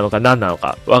人なのか何なの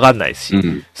かわかんないですし、う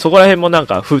ん、そこら辺もなん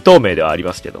か不透明ではあり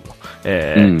ますけども。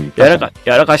や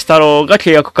らかしたろが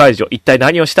契約解除。一体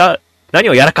何を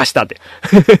やらかしたって、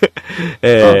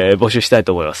募集したい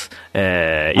と思います。今、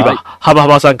はい、ハバハ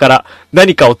バさんから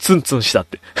何かをツンツンしたっ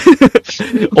て。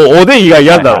おでん以外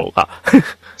やんだろうか。はいはい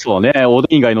そうね、お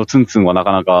でん以外のツンツンはな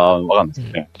かなかわかんないです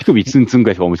よね。乳首ツンツンぐ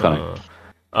らいしか思いつかな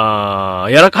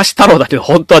い。やらかし太郎だけど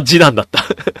本当は次男だった。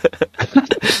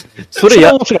それ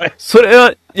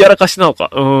はやらかしなのか。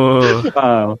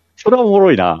それはおも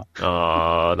ろいな。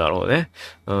なるほどね。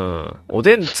お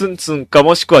でんツンツンか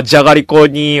もしくはじゃがりこ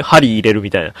に針入れるみ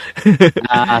たい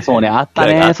な。そうね、あった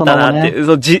ね、あったなって、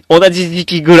同じ時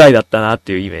期ぐらいだったなっ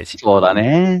ていうイメージ。そうだ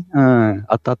ね。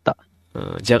あったあった。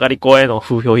じゃがりこへの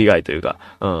風評被害というか、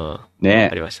ね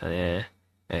ありましたね。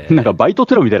なんかバイト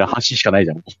テロみたいな話しかない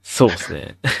じゃん。そうです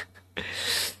ね。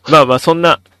まあまあそん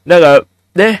な、なんか、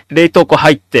ね、冷凍庫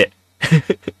入って、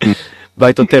バ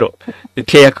イトテロ、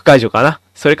契約解除かな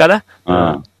それかな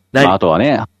あとは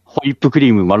ね、ホイップク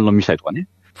リーム丸飲みしたいとかね。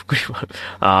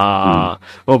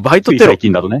もうバイトテロ。最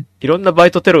近だとね。いろんなバ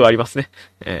イトテロがありますね。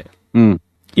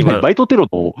今、バイトテロ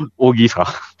と大喜利ですか？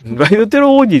バイトテ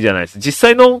ロ大喜利じゃないです。実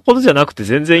際のことじゃなくて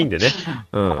全然いいんでね。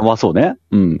まあそうね。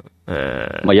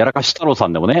まあ、やらかし太郎さ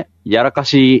んでもね、やらか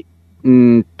し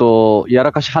花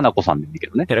子さんでもいいけ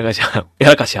どね。やらか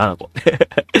し花子。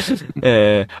隠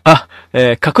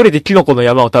れてキノコの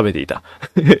山を食べていた。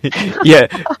いや、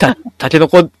タケノ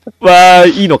コは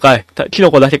いいのかい？キ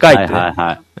ノコだけかいって、ね。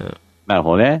はい。なる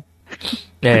ほどね。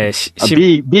ビ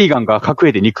ーガンが隠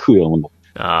れて肉食うようなもの。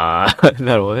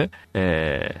なるほど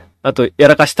ね。あと、や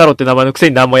らかし太郎って名前のくせ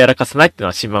に何もやらかさないっていうの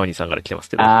はシンマウニさんから来てま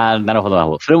すけど。なるほど、なる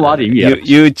ほど。それもある意味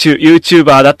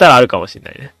YouTuber だったらあるかもしれ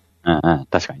ないね。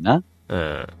確かにな。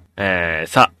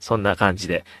さあ、そんな感じ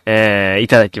で、い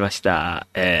ただきました。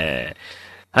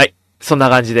はい。そんな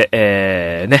感じ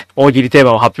で、大喜利テー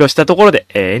マを発表したところで、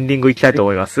エンディングいきたいと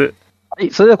思います。はい。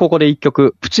それではここで一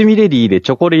曲、プチミレディで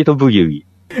チョコレートブギウギ。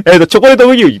チョコレート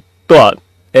ブギウギとは、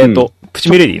プチ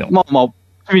ミレディのまあ、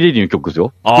プチミレディの曲です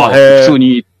よ。普通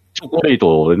にチョコレー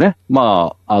トでね、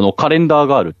カレンダー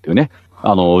ガールっていうね、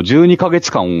12ヶ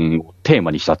月間をテー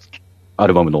マにしたア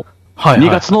ルバムの、2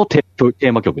月のテ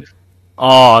ーマ曲です。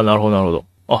なるほど、なるほ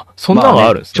ど。そんなのが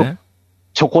あるんですね。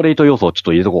チョコレート要素をちょっ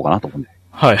と入れとこうかなと思うんで。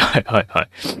はい。迷っ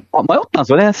たんで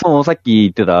すよね。さっき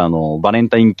言ってたバレン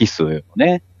タインキッスの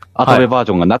ね、アトベバー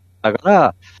ジョンがなったか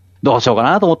ら、どうしようか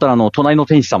なと思ったら、隣の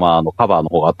天使様のカバーの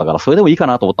方があったから、それでもいいか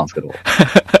なと思ったんですけど。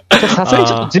さすがに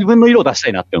ちょっと自分の色を出した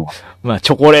いなっていうのは。まあ、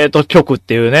チョコレート曲っ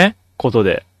ていうね、こと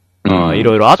で。い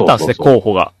ろいろあったんですね、候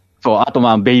補が。そう、あと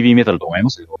ベイビーメタルと思いま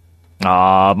すけど。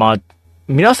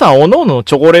皆さん、各々の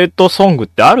チョコレートソングっ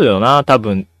てあるよな、多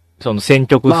分、選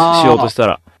曲しようとした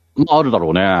ら。あるだろ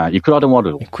うね。いくらでもあ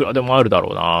るよ。いくらでもあるだ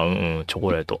ろうな、チョ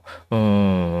コレート。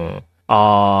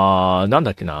なん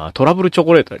だっけな、トラブルチョ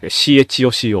コレートだっけ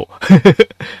 ?CHOCO。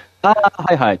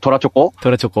はい。トラチ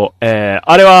ョコ。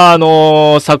あれ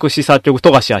は、作詞作曲、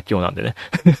富樫明夫なんでね。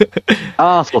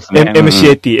そうですね。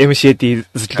MCAT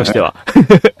好きとしては。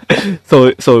そ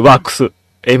う、ワークス。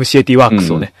MCAT ワーク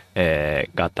スをね、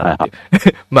があったなってい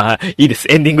う。まあ、いいです。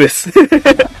エンディングです。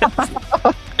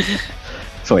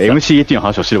そう、MCAT の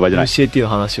話をしてる場合じゃない。MCAT の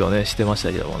話をね、してまし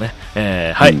たけどもね。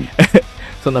はい。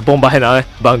そんなボンバヘな、ね、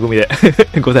番組で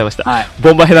ございました。はい、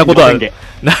ボンバヘなことは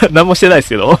何もしてないです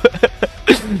けど。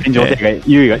炎上が、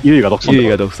優位が独尊。優位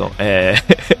が独尊。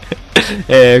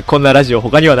こんなラジオ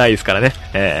他にはないですからね。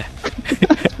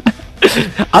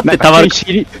あってたまる。チ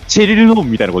ェリルノー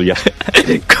ムみたいなこと言いやして。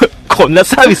こんな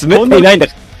サービスめったにないんだ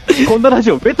から。こんなラ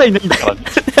ジオめったにないんだから。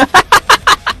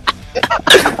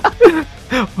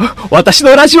私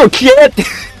のラジオ消えって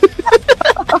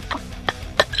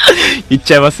言っ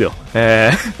ちゃいますよ。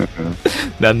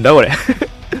なんだこれ。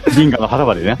銀河の旗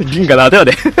までね。銀河の旗ま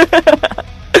で。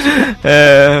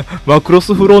クロ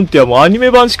スフロンティアもアニ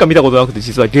メ版しか見たことなくて、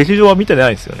実は劇場は見てな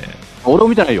いんですよね。俺も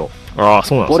見てないよ。そうなんです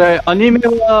か。俺、アニメ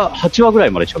は8話ぐら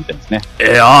いまでしか見てないですね。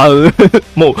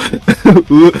もう、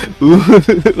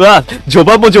序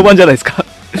盤も序盤じゃないですか。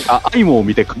愛も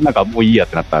見て、なんかもういいやっ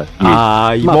てなった。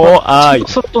愛も、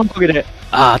それとのおかげで、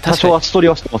多少はストーリー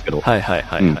はしてますけど。はい。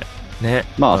ね。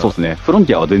まあそうですね。フロン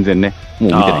ティアは全然ね、も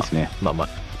う見てないですね。まあまあ、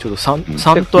ちょっとサン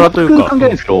トラというか。関係ない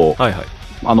んですけど、はいはい。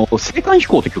青函飛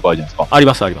行って曲あるじゃないですか。あり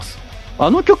ますあります。あ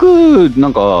の曲、な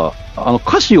んか、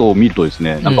歌詞を見るとです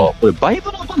ね、なんか、これバイ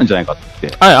ブの歌なんじゃないかって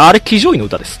言って。あれ、騎乗位の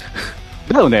歌です。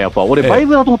だよね、やっぱ俺バイ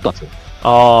ブだと思ったんですよ。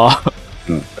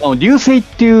流星っ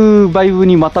ていうバイブ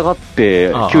にまたがっ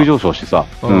て急上昇してさ、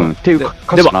っていう歌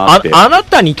詞かなって。でもあな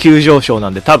たに急上昇な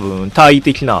んで多分大義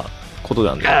的なこと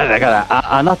なんだよ。だか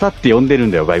らあなたって呼んでる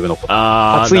んだよ、バイブのこと。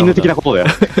初犬的なことだよ。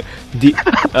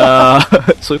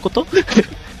そういうこと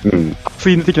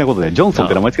初犬的なことで、ジョンソンっ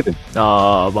て名前つけてる。ま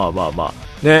あまあまあ。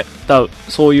ね、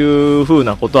そういう風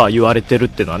なことは言われてるっ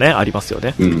ていうのはね、ありますよ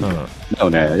ね。だよ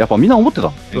ね、やっぱみんな思ってた。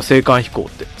青函飛行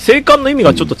って。青函の意味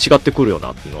がちょっと違ってくるよ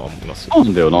なっていうのは思いますよ。そう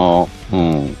なんだよな。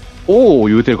お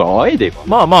言うてるから、あえでか。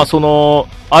まあまあ、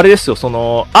あれですよ、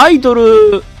アイド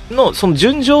ルの、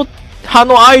純情派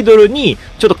のアイドルに、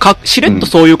ちょっとしれっと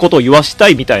そういうことを言わした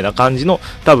いみたいな感じの、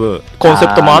多分、コンセ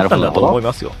プトもあったんだと思い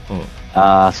ますよ。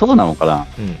そうなのかな。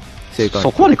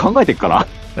そこまで考えてっかな。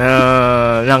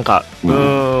なんか、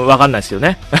わかんないですよ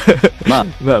ね。まあ、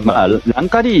ラン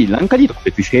カリーとか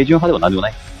別に清純派では何でもな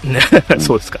い。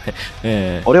そうですか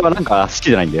ね。俺はなんか好き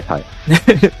じゃないんで、はい。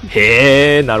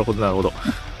へえ、なるほど、なるほど。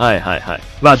はいはいはい。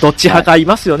まあ、どっち派かい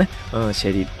ますよね。シ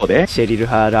ェリル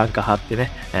派、ランカ派ってね。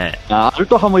アル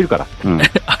ト派もいるから。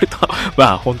アルト派、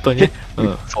まあ、本当にね。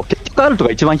そう、結局アルト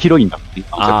が一番広いんだ。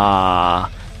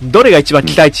どれが一番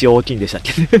期待値大きいんでしたっ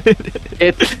け？期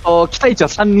待値は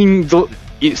3人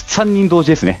同時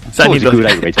ですね。3人同時。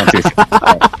ライブが一番強いですよ。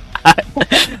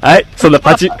はい、そんな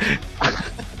パチ。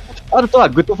アルトは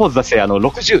グッドフォーズ出して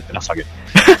60って出すわけ。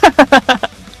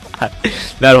はい。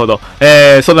なるほど。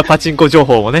そんなパチンコ情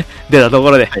報もね、出たと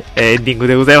ころで、エンディング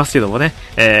でございますけどもね。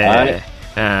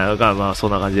まあ、そ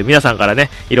んな感じで、皆さんからね、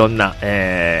いろんな、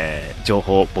情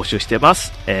報を募集してま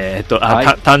す。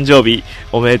誕生日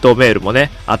おめでとうメールも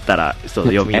ね、あったら、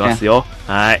読みますよ。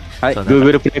はい。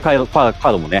Google プレイカ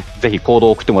ードもね、ぜひコード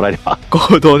を送ってもらえれば。コ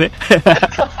ードをね。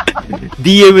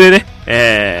DM で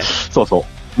ね、そうそ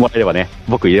う。もらえればね、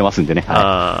僕入れますんでね。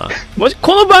もし、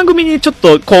この番組にちょっ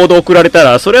とコード送られた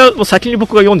ら、それはもう先に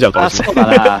僕が読んじゃうかもしれない。そう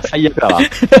だな。最悪だわ。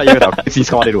別に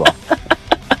使われるわ。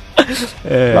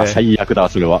最悪だわ、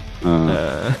それは。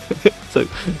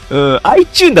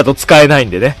iTune だと使えないん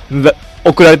でね。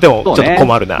送られてもちょっと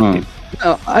困るなっていう。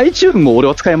iTune も俺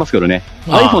は使えますけどね。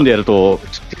iPhone でやると、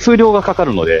数量がかか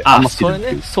るので。それ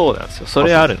ね、そうなんですよ。そ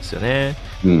れあるんですよね。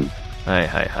はいはい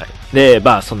はい。で、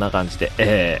まあ、そんな感じ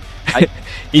で、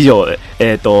以上、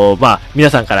まあ、皆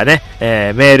さんからね、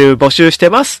メール募集して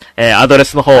ます。アドレ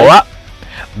スの方は、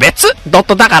別だ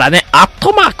からね、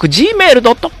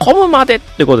@gmail.com まで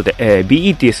ということで、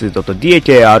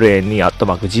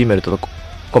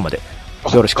bets.dakrn@gmail.com まで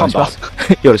よろしくお願いします。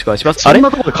よろしくお願いします。あれ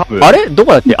ど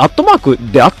こだって、アットマーク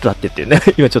であったって言ってね、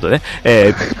今ちょっとね、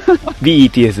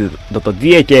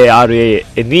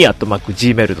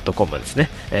bets.dakrn@gmail.com ですね、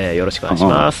よろしくお願いし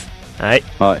ます。はい。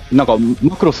なんか、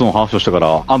マクロスの話をしたか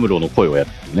ら、アムロの声をやっ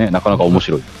てね、なかなか面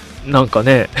白い。なんか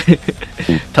ね、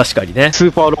確かにね。ス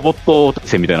ーパーロボット対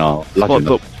戦みたいなラジオ。ロ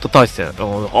ボット対戦。あ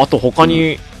と他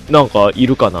になんかい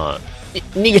るかな。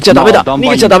逃げちゃダメだ、逃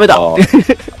げちゃダメだ。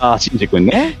シンジ君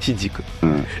ね。シンジ君。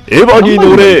エヴァに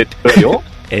乗れって。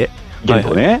剣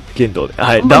道ね。剣道で。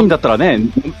はい。ダンバイだったらね、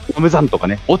オメザンとか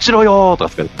ね、落ちろよーと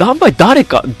かつける。ダンバイ誰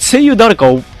か、声優誰か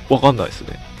わかんないです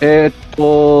ね。ショ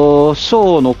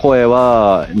ーの声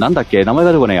は、なんだっけ、名前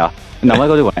が出てこないや。名前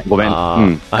が出てこない。ごめん。は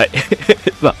い。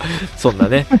まあ、そんな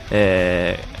ね、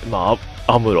ま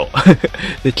あ、アムロ。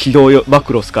で、マ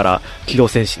クロスから機動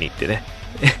戦士に行ってね。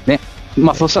ね。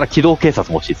まあ、そしたら機動警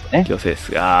察も欲しいですよね。機動警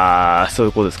察。そうい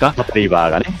うことですか？レイバ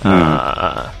ーがね。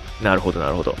なるほど、な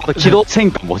るほど。機動戦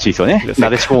艦も欲しいですよね。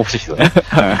なでしこも欲しいですよね。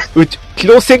機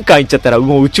動戦艦行っちゃったら、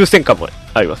もう宇宙戦艦も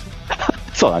あります。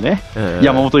そうだね。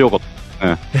山本陽子。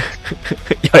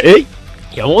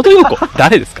山本陽子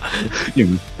誰ですか？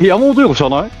山本陽子知ら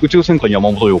ない？宇宙戦艦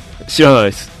山本陽子。知らない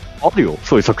です。あるよ、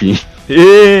そういう作品。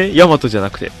ヤマトじゃな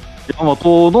くて。ヤマ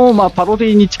トの、まあ、パロデ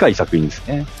ィに近い作品です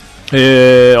ね。そう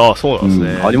なん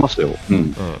ですね。ありましたよ。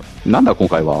なんだ今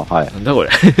回は。はい。なんだこれ。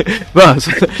まあ、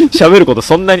喋ること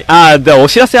そんなに、お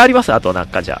知らせあります？あとなん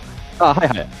かじゃあ。はい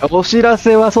はい。お知ら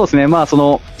せはそうですね。まあ、さ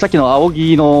っきの青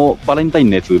木のバレンタイン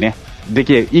のやつね、い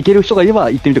ける人がいれば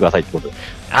行ってみてくださいってことで。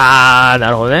な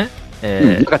るほどね。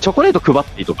なんかチョコレート配っ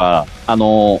てとか、ゾ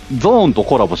ーンと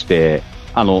コラボして、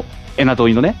エナド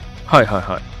イのね。はいはい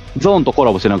はい。ゾーンとコ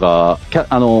ラボしてなんか、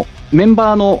メン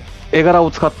バーの絵柄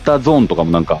を使ったゾーンとかも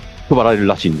なんか配られる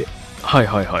らしいんで。はい。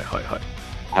はい。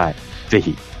ぜ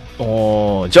ひ。じ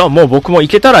ゃあもう僕も行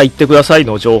けたら行ってください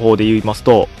の情報で言います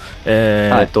と、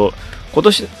今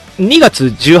年2月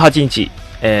18日、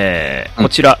こ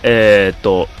ちら、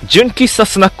純喫茶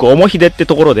スナックおもひでって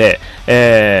ところで、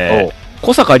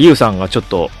小坂龍さんがちょっ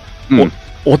と、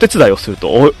お手伝いをする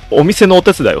と、お店のお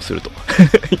手伝いをすると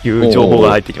いう情報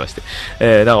が入ってきまし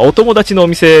て、なんかお友達のお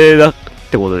店だっ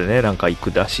てことでね、なんか行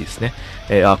くらしいですね。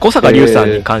小坂龍さ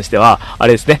んに関しては、あ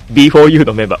れですね、B4U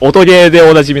のメンバー、音ゲーで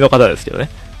おなじみの方ですけどね。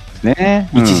ね、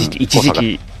一時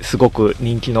期、すごく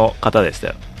人気の方でした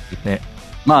よ。ね。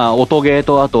まあ、音ゲー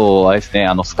と、あと、あれですね、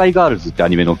スカイガールズってア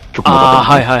ニメの曲の方、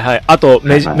はいはいはい。あと、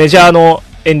メジャーの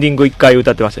エンディング一回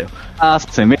歌ってましたよ。そう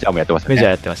ですね、メジャーもやってましたね。メジャ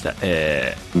ーやってました。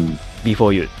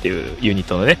B4U っていうユニッ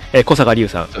トのね、小坂龍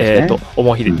さん、お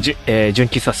もひで、純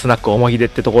喫茶スナックおもひでっ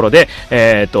てところで、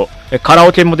カラ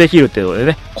オケもできるってことで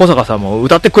ね、小坂さんも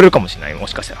歌ってくれるかもしれない、も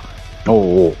しかしたら。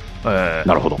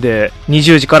なるほど。で、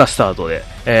20時からスタートで、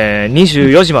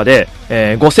24時まで、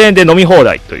5000円で飲み放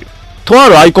題という、とあ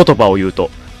る合言葉を言うと、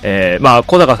まあ、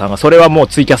小坂さんがそれはもう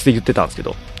ツイキャスで言ってたんですけ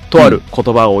ど、とある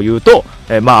言葉を言うと、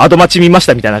まあ、アドマチ見まし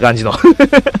たみたいな感じの言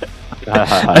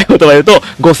葉言うと、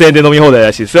5000円で飲み放題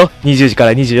らしいですよ。20時か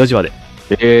ら24時まで。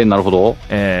なるほど。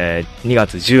2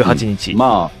月18日。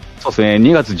まあ、そうですね、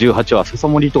2月18は笹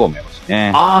森とかもやります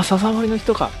ね。笹森の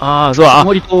人か。そう、笹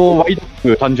森とワイド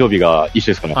ック誕生日が一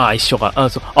緒ですかね。一緒か。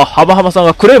そう。ハバハバさん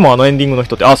がクレーマーのエンディングの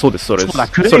人って、そうです、それです。そう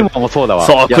だ、クレーマーもそうだわ。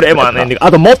そう、クレーマーのエンディング。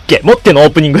あと、モッケのオー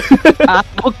プニング。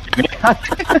モッケね。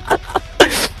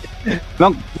な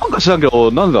んか知らんけ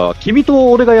ど、なんだ、君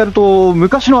と俺がやると、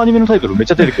昔のアニメのタイトルめっ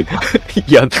ちゃ出てくる。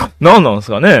いや、なんなんです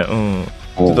かね。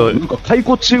ちょっと、なんか太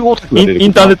鼓中央イ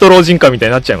ンターネット老人化みたい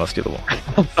になっちゃいますけども。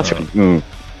確かに。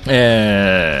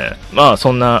まあ、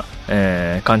そんな、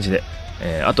感じで。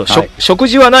あと、食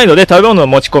事はないので、食べ物の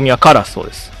持ち込みはカラスそう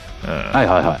です。はい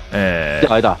はいはい。じ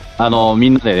ゃあ、あれだ、み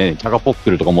んなでね、チャガポッ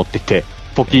クルとか持ってきて、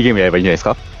ポッキーゲームやればいいんじゃないです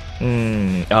か？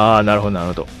なるほど、なる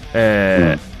ほど。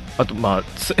あと、まあ、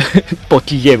ポッ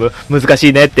キーゲーム難し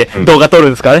いねって動画撮るん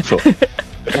ですかね。そう。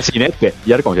難しいねって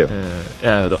やるかもしれない。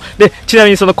なるほど。で、ちな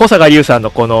みにその小坂龍さん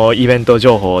のこのイベント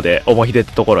情報で、おもひでっ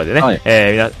てところで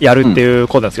ね、やるっていう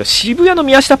ことなんですけど、渋谷の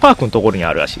宮下パークのところに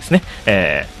あるらしいですね。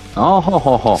宮下パ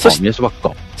ーク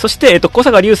か。そして、小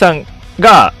坂龍さん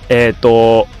が、手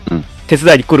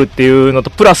伝いに来るっていうのと、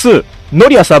プラス、の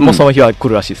りやさんもその日は来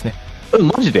るらしいですね。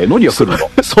マジでのりや来るの？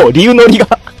そう、理由のりが。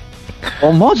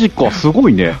マジか、すご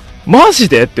いね。マジ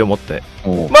でって思って。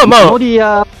まあ、ノリ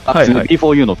や、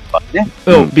B4U のね。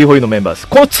B4U のメンバーです。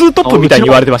このツートップみたいに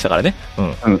言われてましたからね。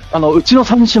うちの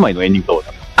三姉妹のエンディングと。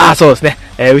そうですね。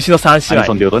うちの三姉妹。アニ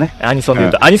ソンで言うとね。アニソンで言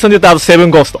うと、あとセブ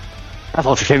ンゴースト。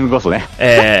そうです、セブンゴーストね。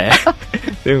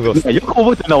セブンゴースト。よく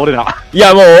覚えてるな、俺ら。い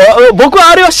や、もう、僕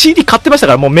はあれは CD 買ってました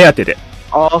から、もう目当てで。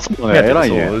そうだね。偉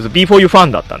いね。B4U ファ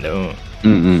ンだったんで、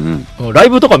ライ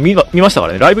ブとか見ましたか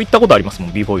らね。ライブ行ったことありますも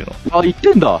ん、B4U の。行って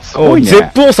んだ。すごいね。ゼ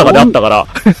ップ大阪であったから。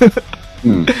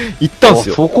行ったんす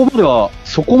よ。そこ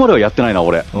まではやってないな、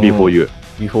俺。B4U。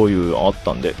B4U あっ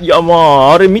たんで。いや、ま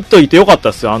あ、あれ見といてよかった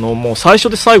っすよ。もう最初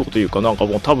で最後というか、なんか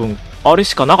もう多分、あれ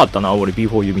しかなかったな、俺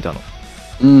B4U 見たの。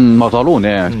まあだろう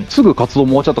ね。すぐ活動も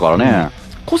終わっちゃったからね。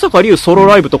小坂龍ソロ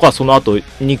ライブとかその後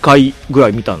2回ぐら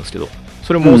い見たんですけど、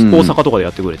それも大阪とかで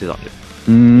やってくれてたんで。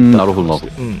なるほどな。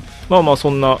まあまあそ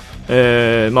んな、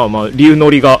まあまあ、龍の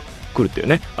りが来るっていう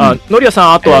ね。のりやさ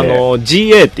ん、あと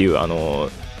GA っていう、あ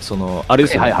れで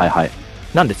すよね。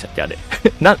何でしたっけ、あれ。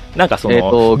なんかそ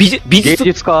の、美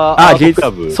術家アートクラ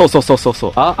ブ。そう。ア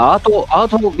ー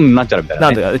ト、なんちゃらみたい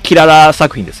な。なんキララ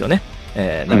作品ですよね。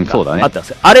なんか、そうだね。あったんです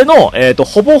よ。あれの、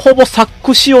ほぼほぼ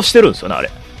作詞をしてるんですよね、あれ。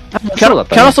キ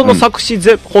ャラソンの作詞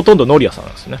ほとんどのりやさんな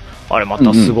んですね。あれま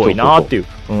たすごいなーっていう。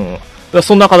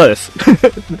そんな方です。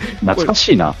懐か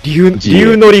しいな。理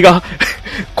由のりが、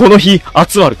この日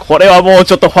集まる。これはもう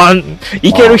ちょっとファン、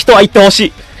いける人は行ってほし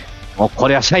い。もうこ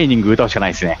れはシャイニング歌うしかな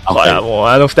いですね。これはも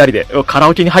う二人で、カラ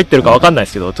オケに入ってるかわかんない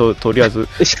ですけど、とりあえず。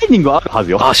シャイニングはあるは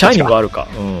ずよ。シャイニングあるか。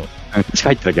しか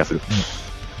入ってた気がする。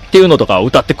っていうのとか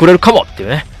歌ってくれるかもっていう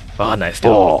ね。わかんないですけ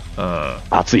ど。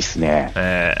熱いっすね。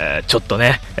ちょっと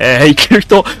ね、いける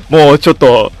人、もうちょっ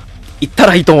と、行った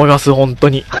らいいと思います、本当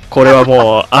に。これは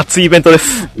もう、熱いイベントで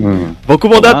す。僕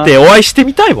もだってお会いして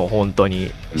みたいもん、本当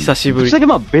に。久しぶり。ぶっちゃけ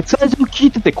まあ別ラジオ聞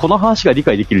いてて、この話が理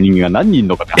解できる人間が何人いる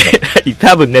のかって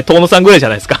多分ね、遠野さんぐらいじゃ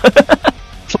ないですか。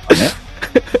そうだね。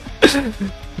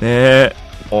ねえ。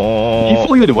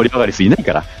B4U で盛り上がる人いない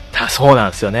から。そうな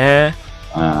んですよね。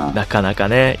なかなか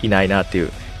ね、いないなってい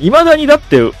う。未だにだっ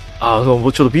て、ちょっ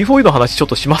と B4U の話ちょっ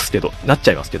としますけど、なっち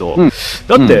ゃいますけど、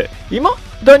だって、未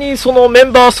だにそのメ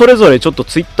ンバーそれぞれちょっと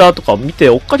ツイッターとか見て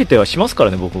追っかけてはしますか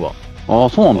らね、僕は。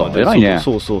そうなんだ。偉いね。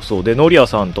そう。で、ノリア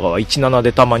さんとかは17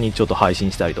でたまにちょっと配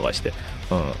信したりとかして。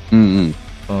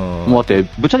もうだって、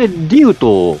ぶっちゃけディウ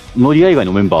とノリア以外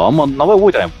のメンバーあんま名前覚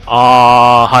えてないもん。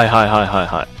はいはいはいはい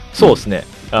はい。そうですね。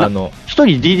一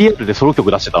人 DDR でソロ曲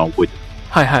出してたの覚えてる。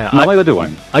はいはい。名前が出てこな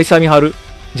い。愛さみはる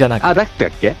じゃなくて。だったっ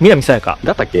け南さやか。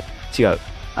だったっけ違う。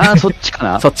そっちか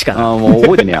なそっちかな。もう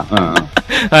覚えてねや。うん。は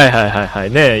いはいはいは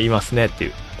い。ねいますねってい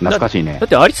う。懐かしいね。だっ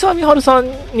て有沢みはるさん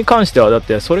に関しては、だっ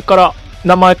てそれから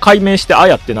名前改名して、あ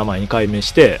やって名前に改名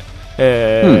して、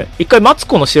一回マツ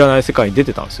コの知らない世界に出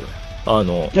てたんですよ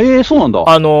ね。そうなんだ。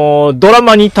ドラ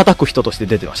マに叩く人として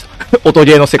出てました。音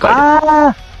ゲーの世界で。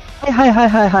はいはいはい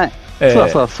はいはい。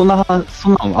そう、そんなの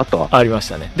あったわ。ありまし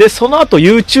たね。で、その後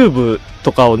YouTube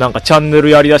とかをなんかチャンネル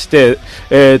やり出して、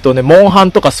モンハ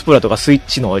ンとかスプラとかスイッ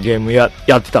チのゲームや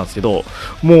ってたんですけど、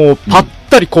もうパッ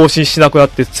タリ更新しなくなっ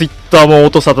て、Twitter も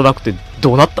音沙汰なくて、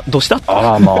どうしたっ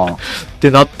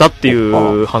てなったってい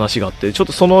う話があって、ちょっ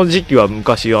とその時期は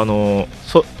昔、その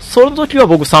時は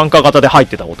僕参加型で入っ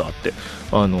てたことあって、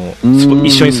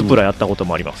一緒にスプラやったこと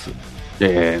もあります。お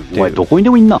前どこにで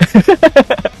もいんな。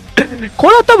こ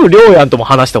れは多分、りょうやんとも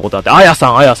話したことあって、あや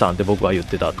さんって僕は言っ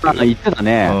てたっていう。言ってた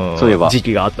ね。そういえば。時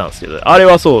期があったんですけど、あれ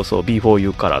はそうそう、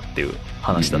B4U からっていう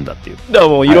話だったっていう。だか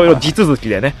らもういろいろ地続き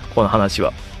でね、この話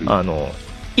は。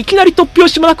いきなり突拍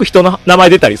子もなく人の名前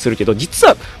出たりするけど、実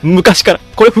は昔から、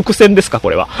これ伏線ですか、こ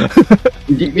れは。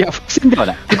いや、伏線では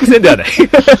ない。伏線ではない。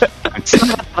繋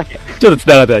がっただけ。ちょっと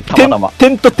繋がっただけ。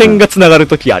点と点が繋がる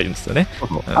ときあるんですよね。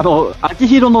秋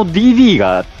広の DD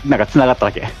がなんか繋がった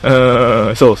だけ。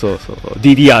そう。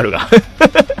DDR が。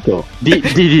そう。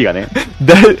DD がね。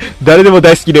誰でも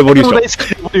大好きレボリューション。大好き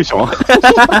レボリューシ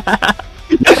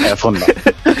ョン。いや、そんな。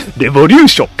レボリュー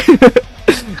ション。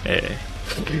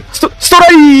ストラ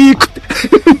イクって。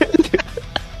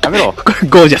やめろ。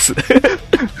ゴージャス。宇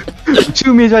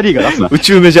宙メジャーリーガー出すな。宇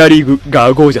宙メジャーリーグ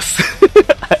がゴージャス。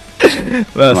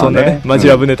まあそんなね、マジ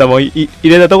ラブネタも入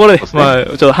れたところで、まあち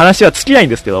ょっと話は尽きないん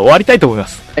ですけど、終わりたいと思いま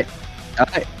す。はい。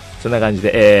そんな感じ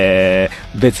で、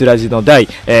別ラジの第、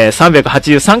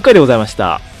383回でございまし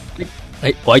た。は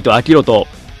い。お相手はアキロと、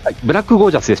ブラックゴ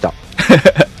ージャスでした。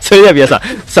それでは皆さん、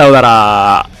さような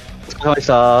ら。お疲れ様でし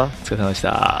た。お疲れ様でし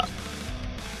た。